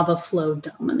much lava flow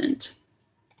dominant.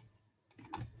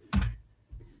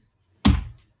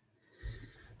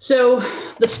 So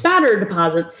the spatter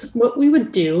deposits, what we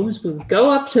would do is we would go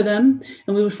up to them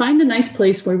and we would find a nice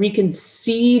place where we can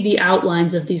see the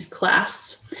outlines of these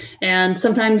clasts. And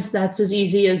sometimes that's as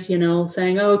easy as,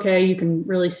 saying, oh, okay, you can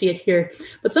really see it here.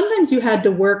 But sometimes you had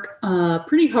to work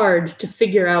pretty hard to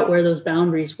figure out where those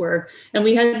boundaries were. And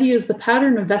we had to use the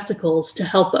pattern of vesicles to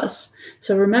help us.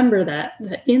 So remember that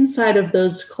the inside of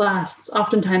those clasts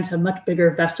oftentimes have much bigger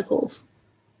vesicles.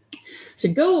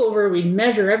 So go over, we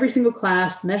measure every single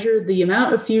class, measure the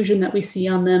amount of fusion that we see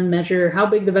on them, measure how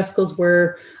big the vesicles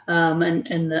were,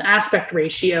 and the aspect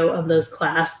ratio of those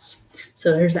clasts.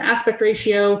 So there's the aspect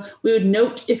ratio. We would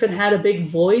note if it had a big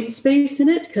void space in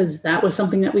it, because that was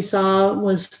something that we saw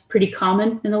was pretty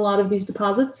common in a lot of these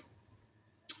deposits.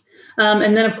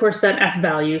 And then, of course, that F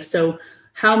value. So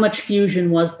how much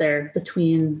fusion was there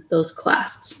between those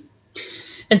clasts?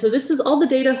 And so this is all the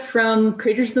data from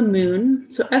craters of the moon.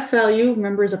 So F value,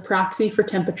 remember, is a proxy for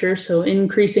temperature. So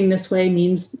increasing this way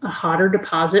means a hotter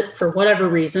deposit for whatever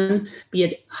reason, be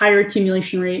it higher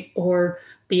accumulation rate or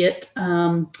be it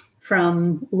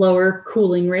from lower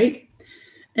cooling rate.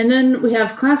 And then we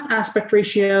have class aspect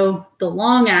ratio, the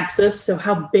long axis, so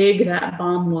how big that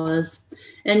bomb was,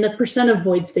 and the percent of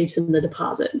void space in the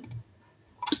deposit.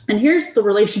 And here's the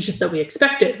relationship that we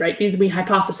expected, right? These we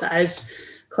hypothesized.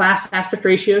 Class aspect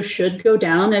ratio should go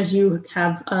down as you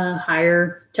have a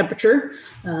higher temperature.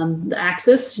 The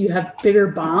axis, you have bigger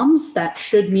bombs. That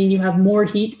should mean you have more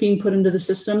heat being put into the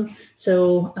system.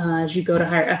 So as you go to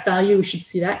higher F value, we should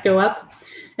see that go up.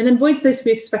 And then void space,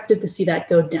 we expected to see that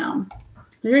go down.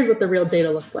 Here's what the real data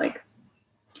looked like.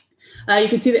 You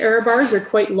can see the error bars are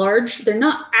quite large. They're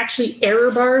not actually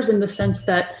error bars in the sense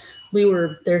that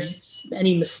there's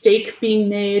any mistake being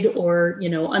made or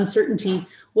uncertainty.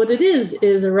 What it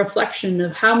is a reflection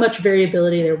of how much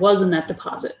variability there was in that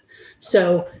deposit.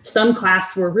 So some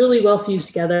clasts were really well fused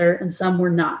together and some were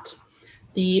not.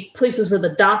 The places where the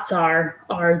dots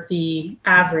are the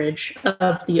average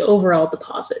of the overall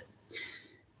deposit.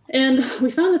 And we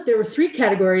found that there were three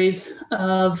categories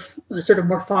of sort of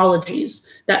morphologies.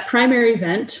 That primary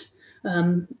vent,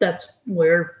 that's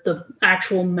where the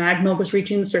actual magma was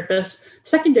reaching the surface.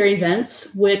 Secondary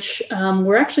vents, which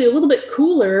were actually a little bit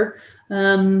cooler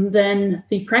than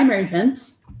the primary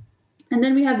vents. And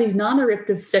then we have these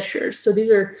non-eruptive fissures. So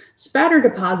these are spatter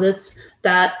deposits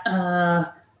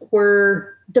that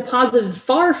were deposited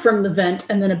far from the vent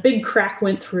and then a big crack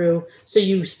went through. So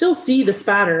you still see the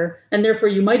spatter and therefore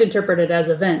you might interpret it as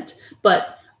a vent.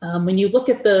 But when you look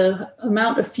at the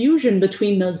amount of fusion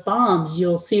between those bombs,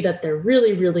 you'll see that they're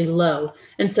really, really low.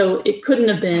 And so it couldn't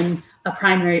have been a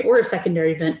primary or a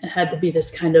secondary vent. It had to be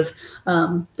this kind of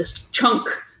this chunk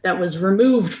that was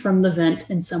removed from the vent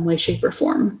in some way, shape, or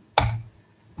form.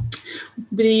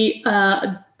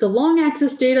 The long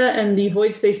axis data and the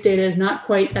void space data is not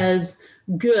quite as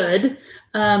good.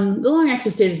 The long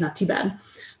axis data is not too bad,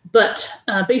 but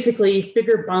basically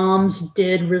bigger bombs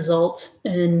did result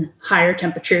in higher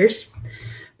temperatures.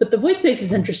 But the void space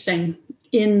is interesting.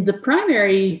 In the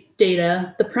primary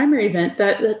data, the primary event,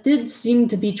 that did seem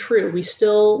to be true. We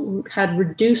still had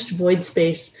reduced void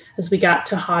space as we got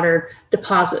to hotter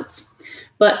deposits.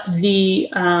 But the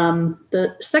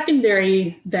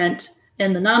secondary vent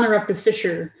and the non-eruptive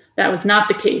fissure, that was not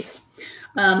the case.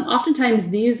 Oftentimes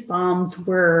these bombs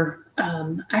were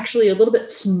actually a little bit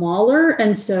smaller.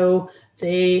 And so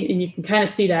and you can kind of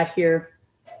see that here,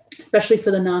 especially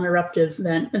for the non-eruptive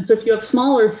vent. And so if you have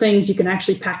smaller things, you can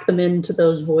actually pack them into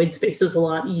those void spaces a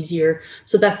lot easier.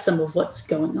 So that's some of what's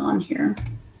going on here.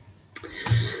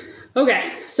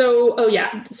 Okay, so,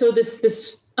 so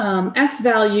this F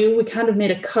value, we kind of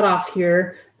made a cutoff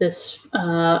here. This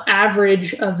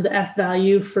average of the F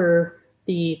value for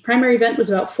the primary vent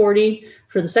was about 40,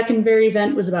 for the secondary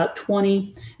vent was about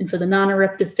 20, and for the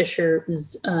non-eruptive fissure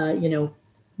was,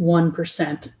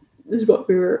 1% is what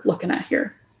we were looking at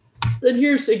here. And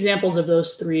here's examples of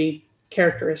those three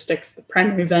characteristics: the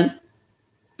primary vent,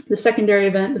 The secondary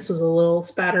event, this was a little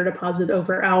spatter deposit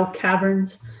over Owl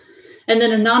Caverns. And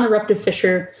then a non-eruptive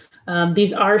fissure.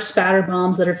 These are spatter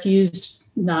bombs that are fused,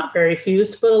 not very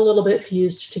fused, but a little bit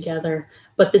fused together.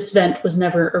 But this vent was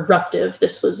never eruptive.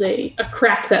 This was a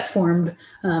crack that formed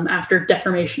after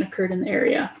deformation occurred in the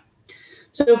area.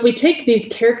 So if we take these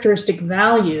characteristic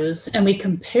values and we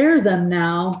compare them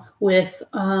now with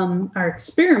our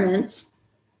experiments,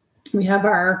 we have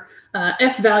our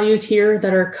F values here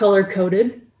that are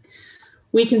color-coded.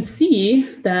 We can see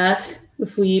that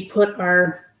if we put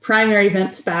our primary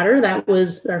vent spatter, that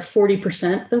was our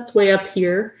 40%, that's way up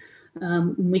here.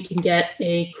 We can get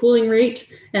a cooling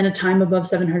rate and a time above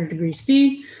 700 degrees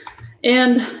C.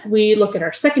 And we look at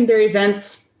our secondary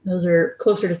vents, those are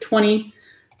closer to 20,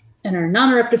 and our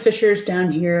non-eruptive fissures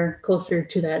down here closer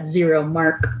to that 0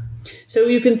 mark. So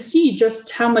you can see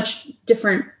just how much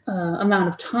different amount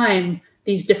of time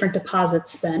these different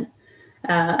deposits spent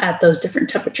at those different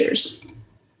temperatures.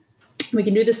 We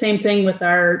can do the same thing with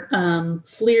our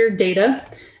FLIR data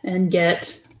and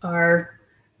get our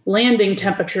landing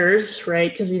temperatures,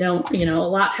 right? Because we don't, a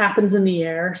lot happens in the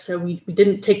air. So we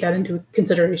didn't take that into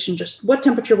consideration. Just what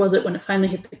temperature was it when it finally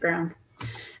hit the ground?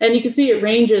 And you can see it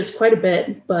ranges quite a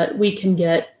bit, but we can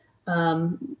get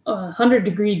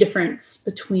 100-degree difference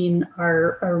between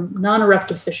our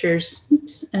non-eruptive fissures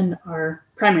and our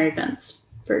primary vents,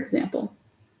 for example.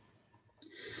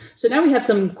 So now we have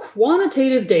some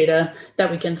quantitative data that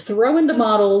we can throw into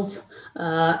models,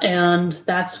 and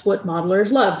that's what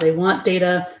modelers love. They want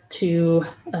data to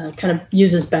kind of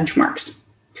use as benchmarks.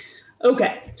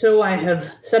 Okay, so I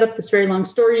have set up this very long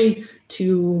story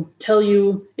to tell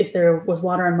you if there was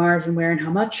water on Mars and where and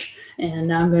how much. And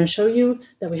now I'm going to show you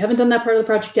that we haven't done that part of the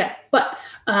project yet. But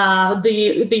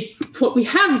what we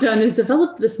have done is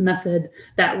develop this method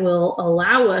that will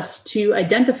allow us to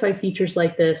identify features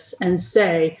like this and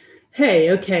say,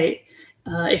 hey, okay,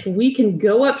 if we can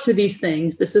go up to these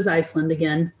things, this is Iceland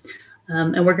again,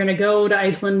 and we're going to go to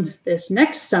Iceland this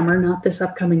next summer, not this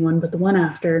upcoming one, but the one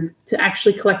after, to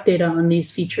actually collect data on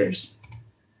these features.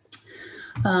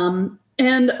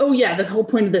 And oh yeah, the whole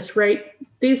point of this, right?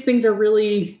 These things are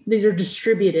these are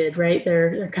distributed, right?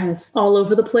 They're kind of all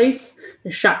over the place.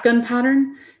 The shotgun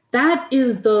pattern, that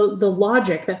is the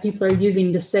logic that people are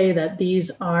using to say that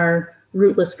these are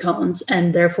rootless cones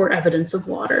and therefore evidence of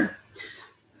water,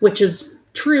 which is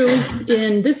true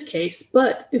in this case.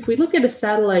 But if we look at a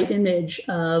satellite image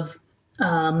of,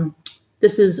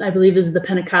 this is, I believe, is the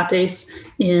Penacates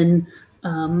in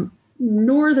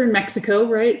northern Mexico,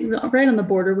 right on the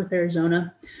border with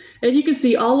Arizona. And you can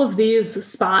see all of these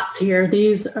spots here.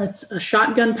 It's a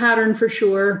shotgun pattern for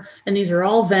sure. And these are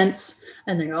all vents,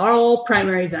 and they are all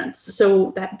primary vents.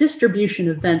 So that distribution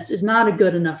of vents is not a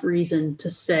good enough reason to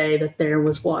say that there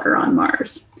was water on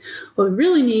Mars. What we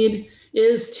really need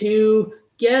is to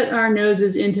get our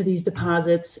noses into these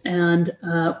deposits, and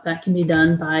that can be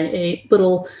done by a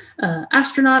little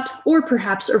astronaut or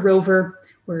perhaps a rover.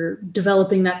 We're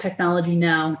developing that technology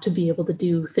now to be able to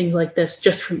do things like this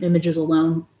just from images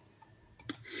alone.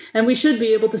 And we should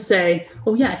be able to say,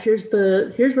 oh yeah, here's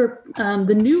where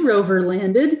the new rover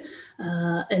landed.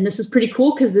 And this is pretty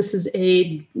cool because this is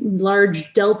a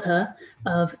large delta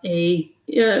of a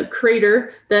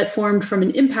crater that formed from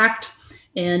an impact.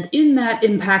 And in that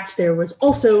impact, there was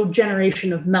also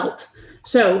generation of melt.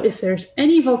 So if there's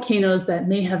any volcanoes that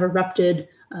may have erupted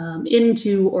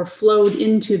into or flowed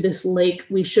into this lake,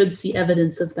 we should see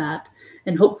evidence of that.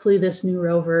 And hopefully this new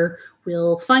rover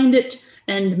will find it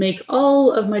and make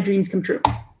all of my dreams come true.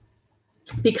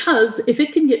 Because if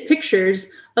it can get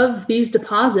pictures of these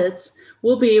deposits,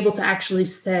 we'll be able to actually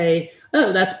say,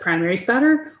 oh, that's primary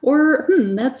spatter, or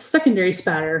that's secondary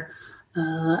spatter.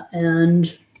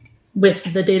 And with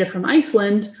the data from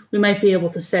Iceland, we might be able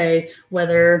to say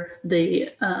whether the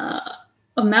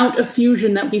amount of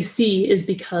fusion that we see is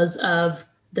because of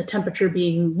the temperature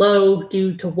being low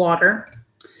due to water.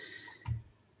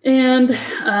 And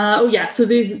so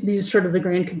these are sort of the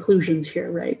grand conclusions here,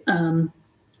 right?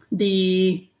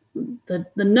 The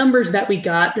numbers that we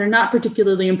got, they're not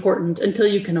particularly important until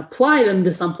you can apply them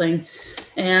to something.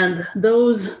 And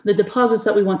the deposits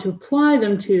that we want to apply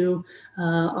them to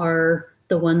are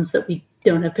the ones that we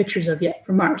don't have pictures of yet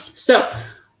from Mars. So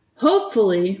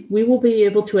hopefully we will be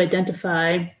able to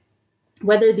identify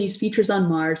whether these features on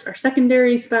Mars are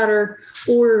secondary spatter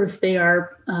or if they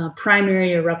are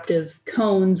primary eruptive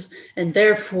cones, and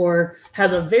therefore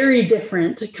has a very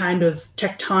different kind of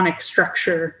tectonic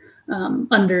structure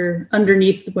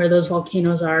underneath where those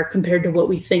volcanoes are compared to what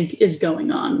we think is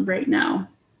going on right now.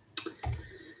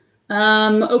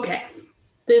 Okay.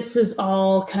 This is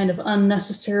all kind of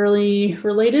unnecessarily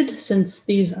related since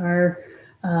these are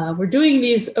we're doing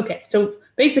these. Okay, so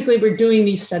basically we're doing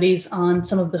these studies on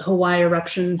some of the Hawaii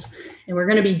eruptions, and we're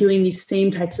going to be doing these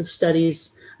same types of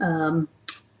studies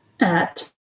at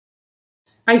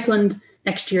Iceland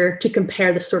next year to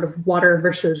compare the sort of water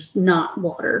versus not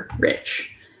water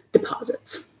rich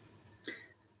deposits.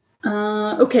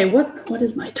 Okay, what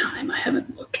is my time? I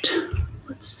haven't looked.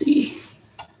 Let's see.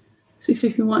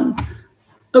 6:51.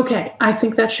 Okay, I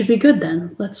think that should be good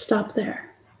then. Let's stop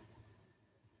there.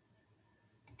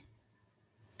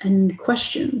 And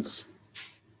questions?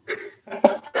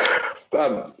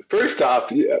 First off,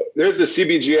 there's the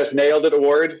CBGS Nailed It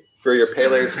Award for your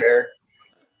pale hair's hair.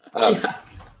 Yeah.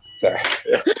 Sorry.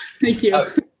 Yeah. Thank you.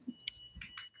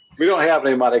 We don't have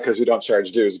any money because we don't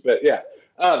charge dues, but yeah.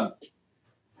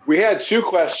 We had 2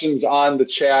 questions on the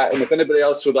chat, and if anybody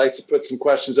else would like to put some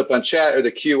questions up on chat or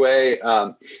the QA,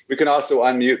 we can also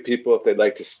unmute people if they'd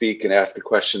like to speak and ask a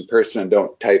question in person, and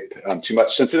don't type too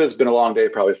much, since it has been a long day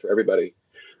probably for everybody.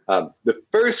 The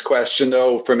first question,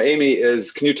 though, from Amy is,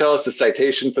 can you tell us the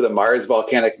citation for the Mars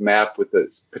volcanic map with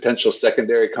the potential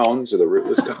secondary cones or the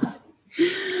rootless cones?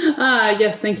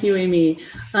 Yes, thank you, Amy.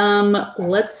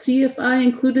 Let's see if I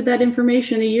included that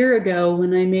information a year ago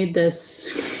when I made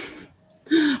this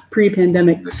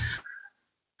pre-pandemic.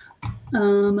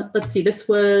 Let's see, this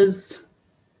was,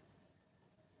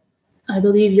 I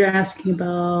believe you're asking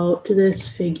about this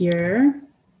figure.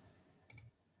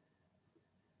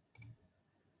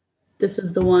 This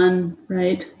is the one,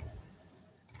 right?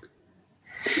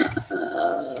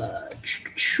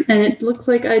 And it looks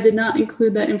like I did not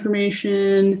include that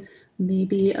information.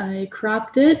 Maybe I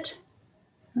cropped it.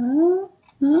 Oh,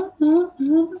 no.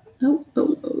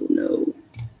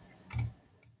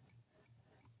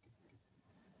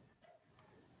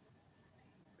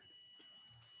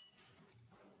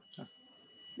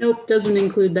 Nope, doesn't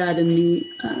include that in the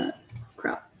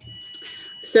crop.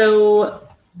 So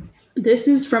this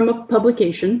is from a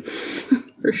publication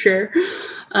for sure.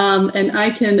 And I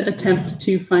can attempt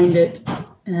to find it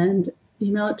and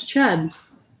email it to Chad.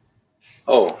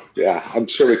 Oh, yeah. I'm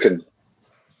sure we can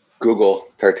Google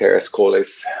Tartarus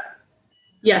Colles.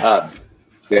 Yes.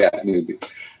 Yeah, maybe.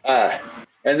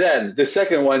 And then the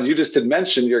second one, you just had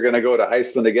mentioned you're going to go to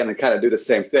Iceland again and kind of do the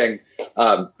same thing.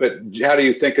 But how do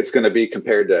you think it's going to be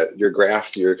compared to your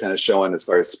graphs you're kind of showing as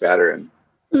far as spatter? And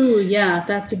Ooh, yeah,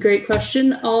 that's a great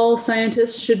question. All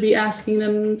scientists should be asking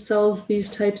themselves these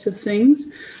types of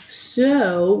things.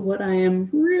 So what I am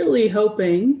really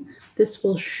hoping this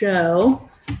will show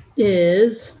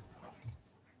is,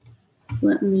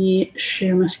 let me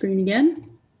share my screen again.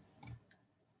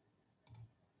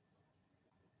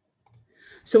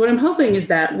 So what I'm hoping is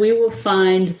that we will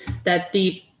find that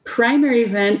the primary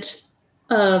vent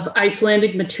of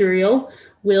Icelandic material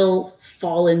will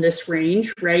fall in this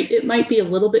range, right? It might be a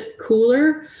little bit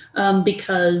cooler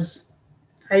because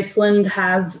Iceland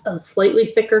has a slightly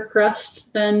thicker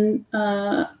crust than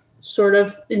sort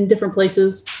of in different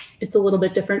places. It's a little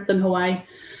bit different than Hawaii.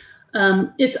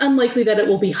 It's unlikely that it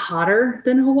will be hotter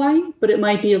than Hawaii, but it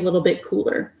might be a little bit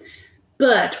cooler.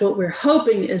 But what we're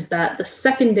hoping is that the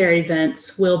secondary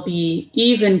vents will be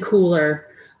even cooler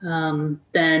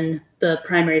than the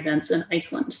primary vents in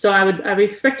Iceland. So I would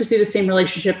expect to see the same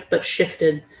relationship, but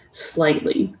shifted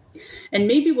slightly. And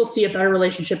maybe we'll see a better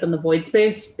relationship in the void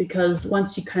space, because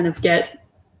once you kind of get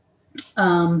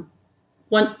the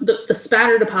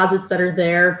spatter deposits that are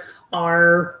there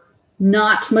are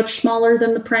not much smaller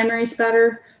than the primary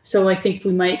spatter. So I think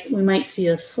we might see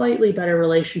a slightly better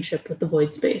relationship with the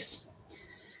void space.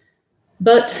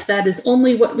 But that is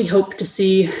only what we hope to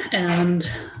see, and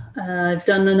I've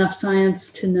done enough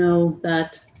science to know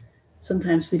that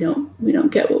sometimes we don't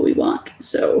get what we want.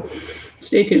 So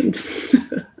stay tuned.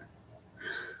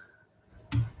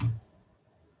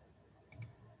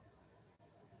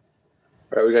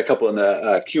 all right, we got a couple in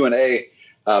the Q&A.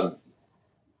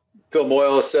 Phil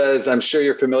Moyle says, I'm sure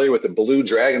you're familiar with the blue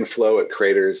dragon flow at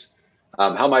craters.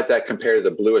 How might that compare to the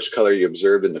bluish color you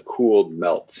observed in the cooled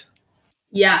melt?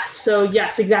 Yeah, so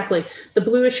yes, exactly. The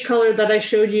bluish color that I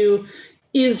showed you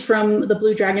is from the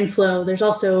blue dragon flow. There's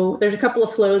a couple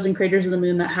of flows in craters of the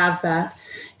moon that have that.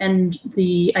 And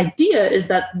the idea is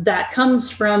that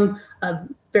comes from a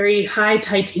very high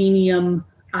titanium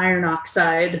iron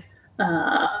oxide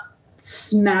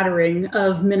smattering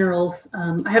of minerals.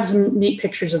 I have some neat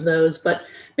pictures of those, but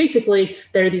basically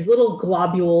there are these little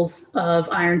globules of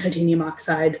iron titanium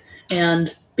oxide,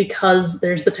 and because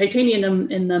there's the titanium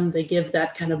in them, they give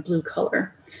that kind of blue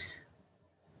color.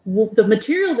 The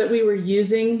material that we were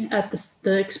using at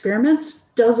the experiments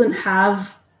doesn't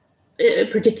have a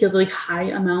particularly high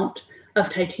amount of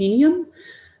titanium.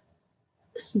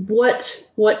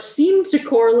 what seemed to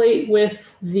correlate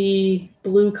with the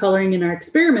blue coloring in our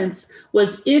experiments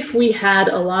was if we had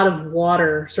a lot of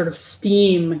water, sort of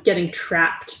steam, getting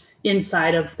trapped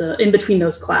inside of in between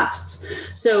those clasts.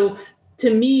 So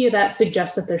to me, that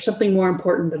suggests that there's something more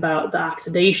important about the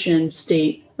oxidation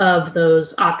state of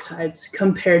those oxides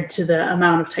compared to the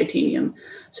amount of titanium.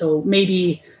 So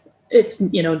maybe it's,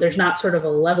 there's not sort of a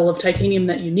level of titanium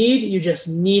that you need. You just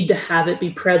need to have it be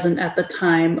present at the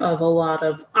time of a lot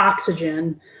of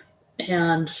oxygen.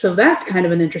 And so that's kind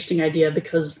of an interesting idea,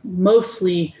 because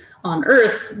mostly on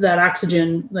Earth, that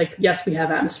oxygen, like, yes, we have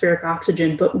atmospheric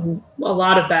oxygen, but a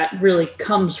lot of that really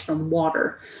comes from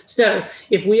water. So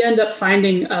if we end up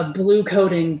finding a blue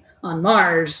coating on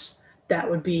Mars, I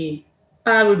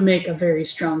would make a very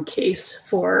strong case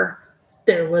for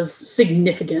there was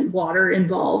significant water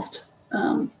involved,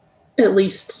 at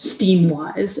least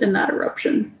steam-wise, in that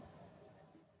eruption.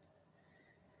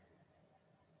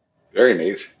 Very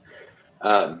neat.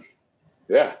 Yeah.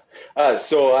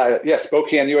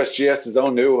 Spokane USGS's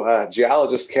own new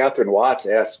geologist, Catherine Watts,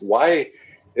 asked, why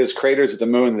is Craters of the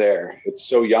Moon there? It's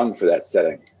so young for that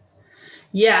setting.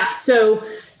 Yeah, so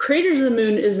Craters of the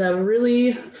Moon is a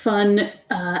really fun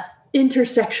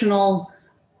intersectional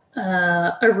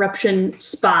eruption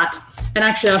spot. And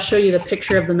actually, I'll show you the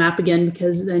picture of the map again,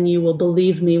 because then you will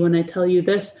believe me when I tell you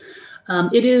this.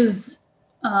 It is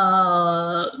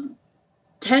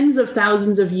tens of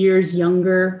thousands of years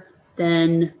younger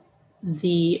than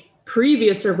the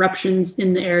previous eruptions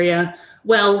in the area.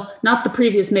 Well, not the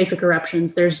previous mafic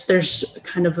eruptions. There's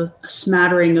kind of a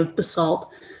smattering of basalt,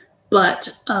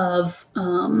 but of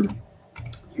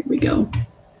here we go.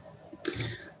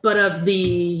 But of the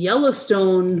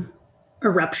Yellowstone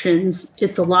eruptions,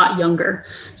 it's a lot younger.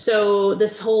 So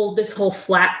this whole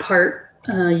flat part,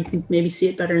 you can maybe see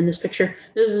it better in this picture.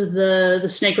 This is the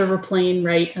Snake River Plain,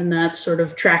 right? And that's sort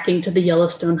of tracking to the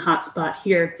Yellowstone hotspot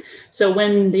here. So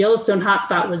when the Yellowstone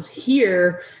hotspot was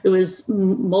here, it was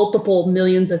multiple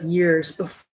millions of years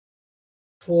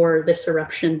before this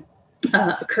eruption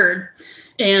occurred.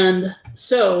 And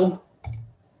so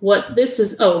what this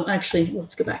is, actually,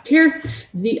 let's go back here.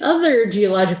 The other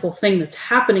geological thing that's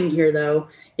happening here, though,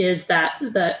 is that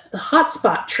the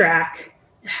hotspot track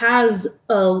has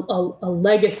a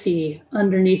legacy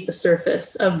underneath the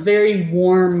surface of very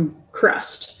warm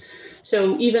crust.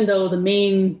 So even though the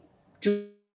main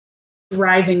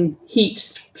driving heat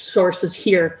source is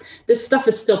here, this stuff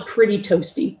is still pretty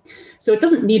toasty. So it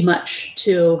doesn't need much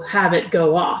to have it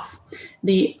go off.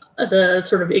 The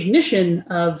sort of ignition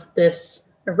of this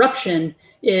eruption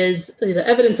is, the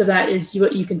evidence of that is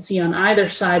what you can see on either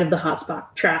side of the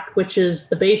hotspot track, which is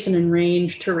the basin and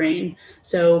range terrain.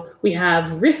 So we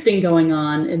have rifting going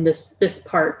on in this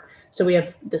part. So we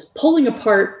have this pulling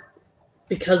apart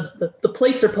because the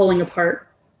plates are pulling apart.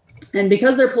 And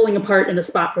because they're pulling apart in a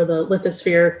spot where the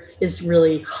lithosphere is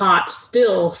really hot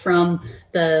still from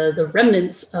the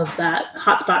remnants of that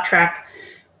hotspot track,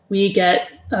 we get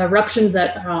eruptions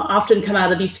that often come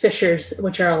out of these fissures,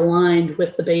 which are aligned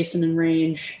with the basin and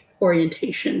range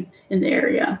orientation in the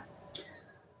area.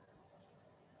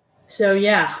 So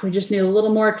yeah, we just need a little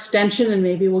more extension and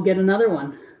maybe we'll get another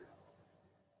one.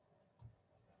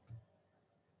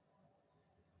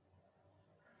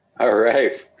 All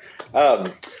right.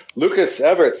 Lucas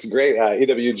Everett's great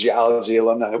EW geology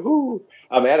alumni.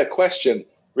 Had a question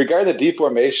regarding the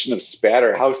deformation of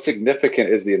spatter. How significant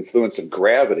is the influence of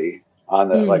gravity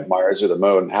on like Mars or the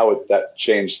Moon? How would that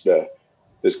change the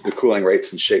cooling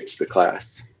rates and shapes of the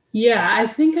class? Yeah, I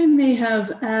think I may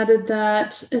have added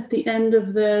that at the end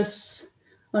of this.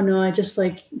 Oh no, I just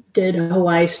did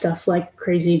Hawaii stuff like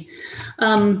crazy.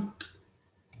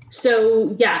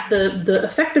 So yeah, the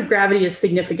effect of gravity is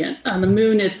significant. On the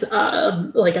Moon, it's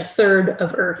like a third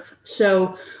of Earth.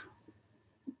 So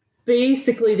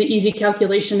basically the easy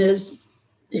calculation is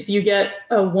if you get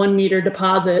a 1 meter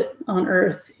deposit on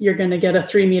Earth, you're going to get a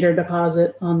 3 meter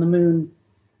deposit on the Moon.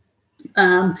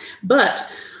 But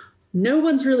no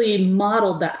one's really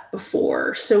modeled that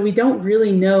before. So we don't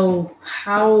really know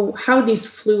how these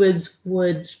fluids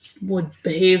would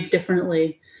behave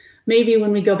differently. Maybe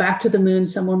when we go back to the Moon,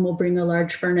 someone will bring a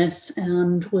large furnace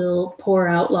and we'll pour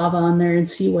out lava on there and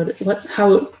see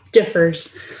how it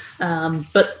differs.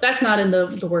 But that's not in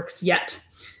the works yet.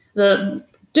 The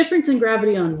difference in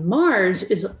gravity on Mars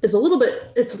is a little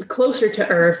bit, it's closer to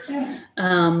Earth.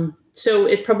 So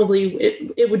it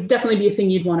would definitely be a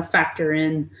thing you'd want to factor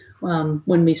in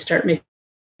when we start making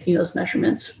those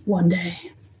measurements one day.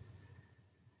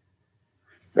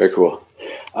 Very cool.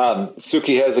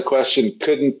 Suki has a question.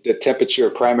 Couldn't the temperature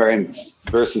of primary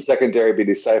versus secondary be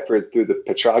deciphered through the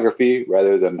petrography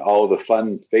rather than all the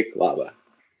fun fake lava?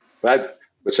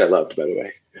 which I loved, by the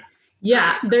way.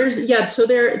 Yeah,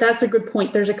 that's a good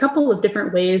point. There's a couple of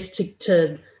different ways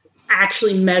to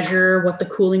actually measure what the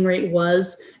cooling rate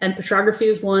was, and petrography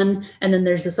is one. And then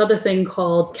there's this other thing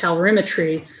called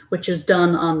calorimetry, which is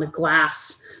done on the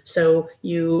glass. So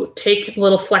you take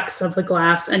little flecks of the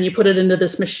glass and you put it into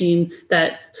this machine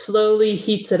that slowly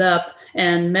heats it up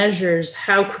and measures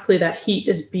how quickly that heat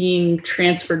is being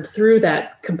transferred through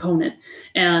that component.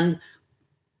 And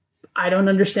I don't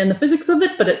understand the physics of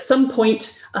it, but at some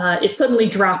point it suddenly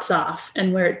drops off.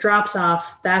 And where it drops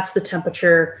off, that's the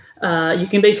temperature. You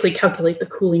can basically calculate the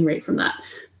cooling rate from that.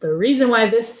 The reason why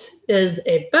this is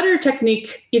a better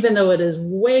technique, even though it is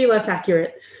way less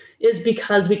accurate, is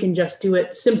because we can just do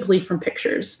it simply from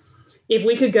pictures. If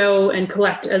we could go and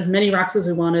collect as many rocks as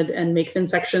we wanted and make thin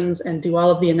sections and do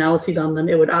all of the analyses on them,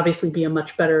 it would obviously be a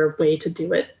much better way to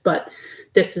do it. But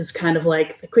this is kind of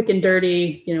like the quick and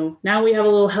dirty, now we have a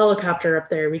little helicopter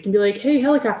up there. We can be like, hey,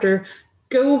 helicopter,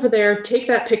 go over there, take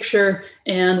that picture,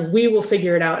 and we will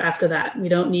figure it out after that. We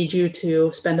don't need you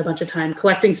to spend a bunch of time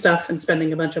collecting stuff and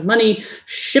spending a bunch of money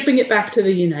shipping it back to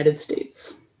the United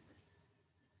States.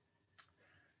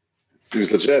 Seems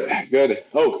legit. Good.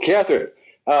 Oh, Catherine.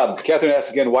 Catherine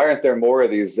asks again, why aren't there more of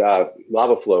these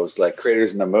lava flows like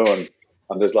craters in the moon?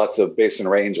 There's lots of basin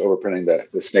range overprinting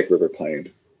the Snake River Plain.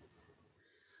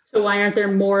 So why aren't there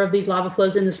more of these lava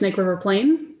flows in the Snake River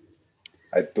Plain?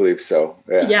 I believe so.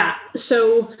 Yeah.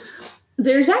 So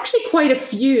there's actually quite a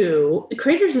few. The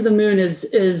craters of the moon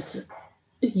is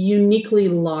uniquely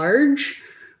large,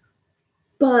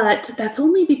 but that's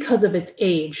only because of its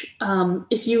age.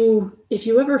 If you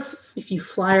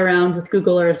fly around with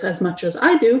Google Earth as much as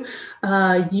I do,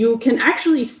 you can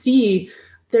actually see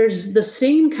there's the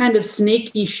same kind of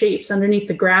snaky shapes underneath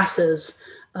the grasses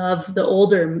of the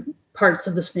older parts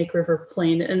of the Snake River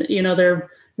Plain. And, they're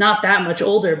not that much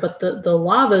older, but the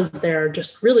lavas there are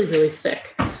just really, really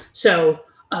thick. So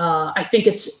I think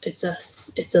it's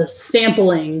a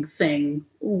sampling thing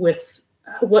with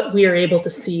what we are able to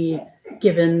see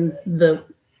given the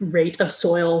rate of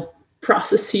soil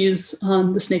processes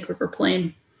on the Snake River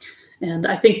Plain. And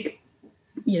I think,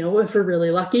 if we're really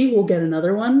lucky, we'll get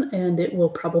another one, and it will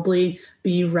probably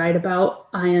be right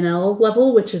about INL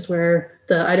level, which is where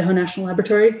the Idaho National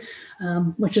Laboratory,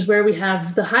 which is where we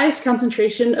have the highest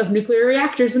concentration of nuclear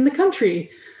reactors in the country.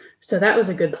 So that was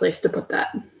a good place to put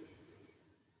that.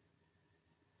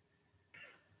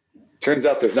 Turns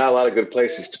out there's not a lot of good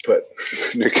places to put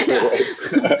nuclear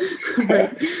waste.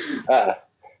 Right.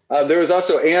 There was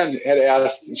also, Anne had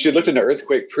asked, she looked into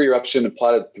earthquake pre-eruption and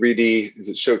plotted 3D. Does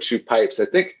it show two pipes? I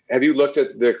think, have you looked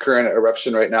at the current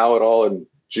eruption right now at all in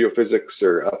geophysics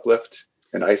or uplift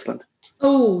in Iceland?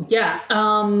 Oh, yeah.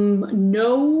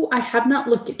 No, I have not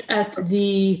looked at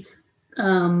the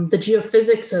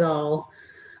geophysics at all.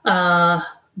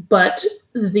 But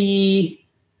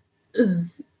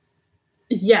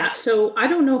so I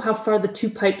don't know how far the two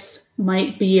pipes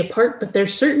might be apart, but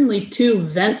there's certainly two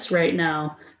vents right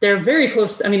now. They're very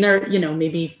close. I mean, they're,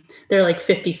 maybe they're like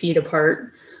 50 feet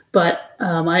apart, but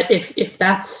if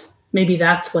that's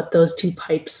what those two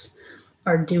pipes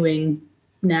are doing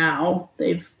now.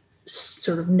 They've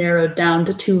sort of narrowed down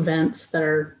to two vents that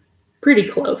are pretty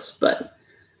close, but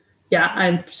yeah,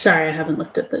 I'm sorry, I haven't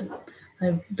looked at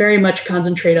I very much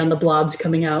concentrate on the blobs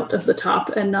coming out of the top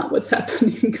and not what's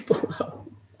happening below.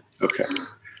 Okay,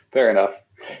 fair enough.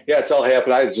 Yeah, it's all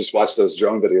happened. I just watched those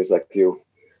drone videos like you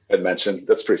had mentioned.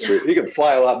 That's pretty sweet. You can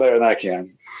fly a lot better than I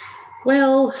can.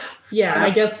 Well, yeah,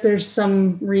 I guess there's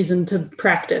some reason to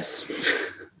practice.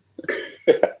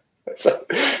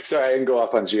 Sorry, I can go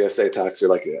off on GSA talks or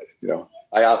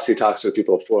IOPSI talks with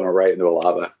people floating right into the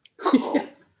lava.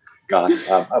 Gone.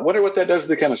 I wonder what that does to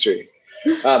the chemistry.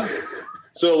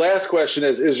 So last question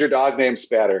is your dog named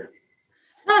Spatter?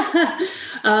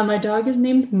 My dog is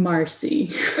named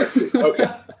Marcy. Okay.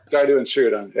 Sorry to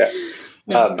intrude on that.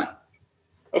 No,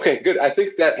 okay, good. I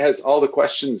think that has all the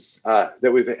questions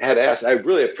that we've had asked. I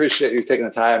really appreciate you taking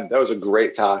the time. That was a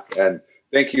great talk. And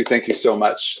thank you so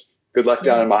much. Good luck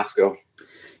down in Moscow.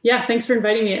 Yeah, thanks for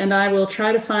inviting me. And I will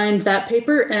try to find that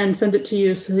paper and send it to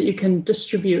you so that you can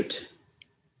distribute.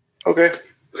 Okay,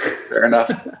 fair enough.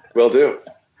 Will do.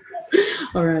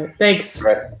 All right, thanks.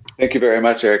 All right. Thank you very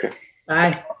much, Erika.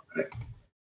 Bye. Bye.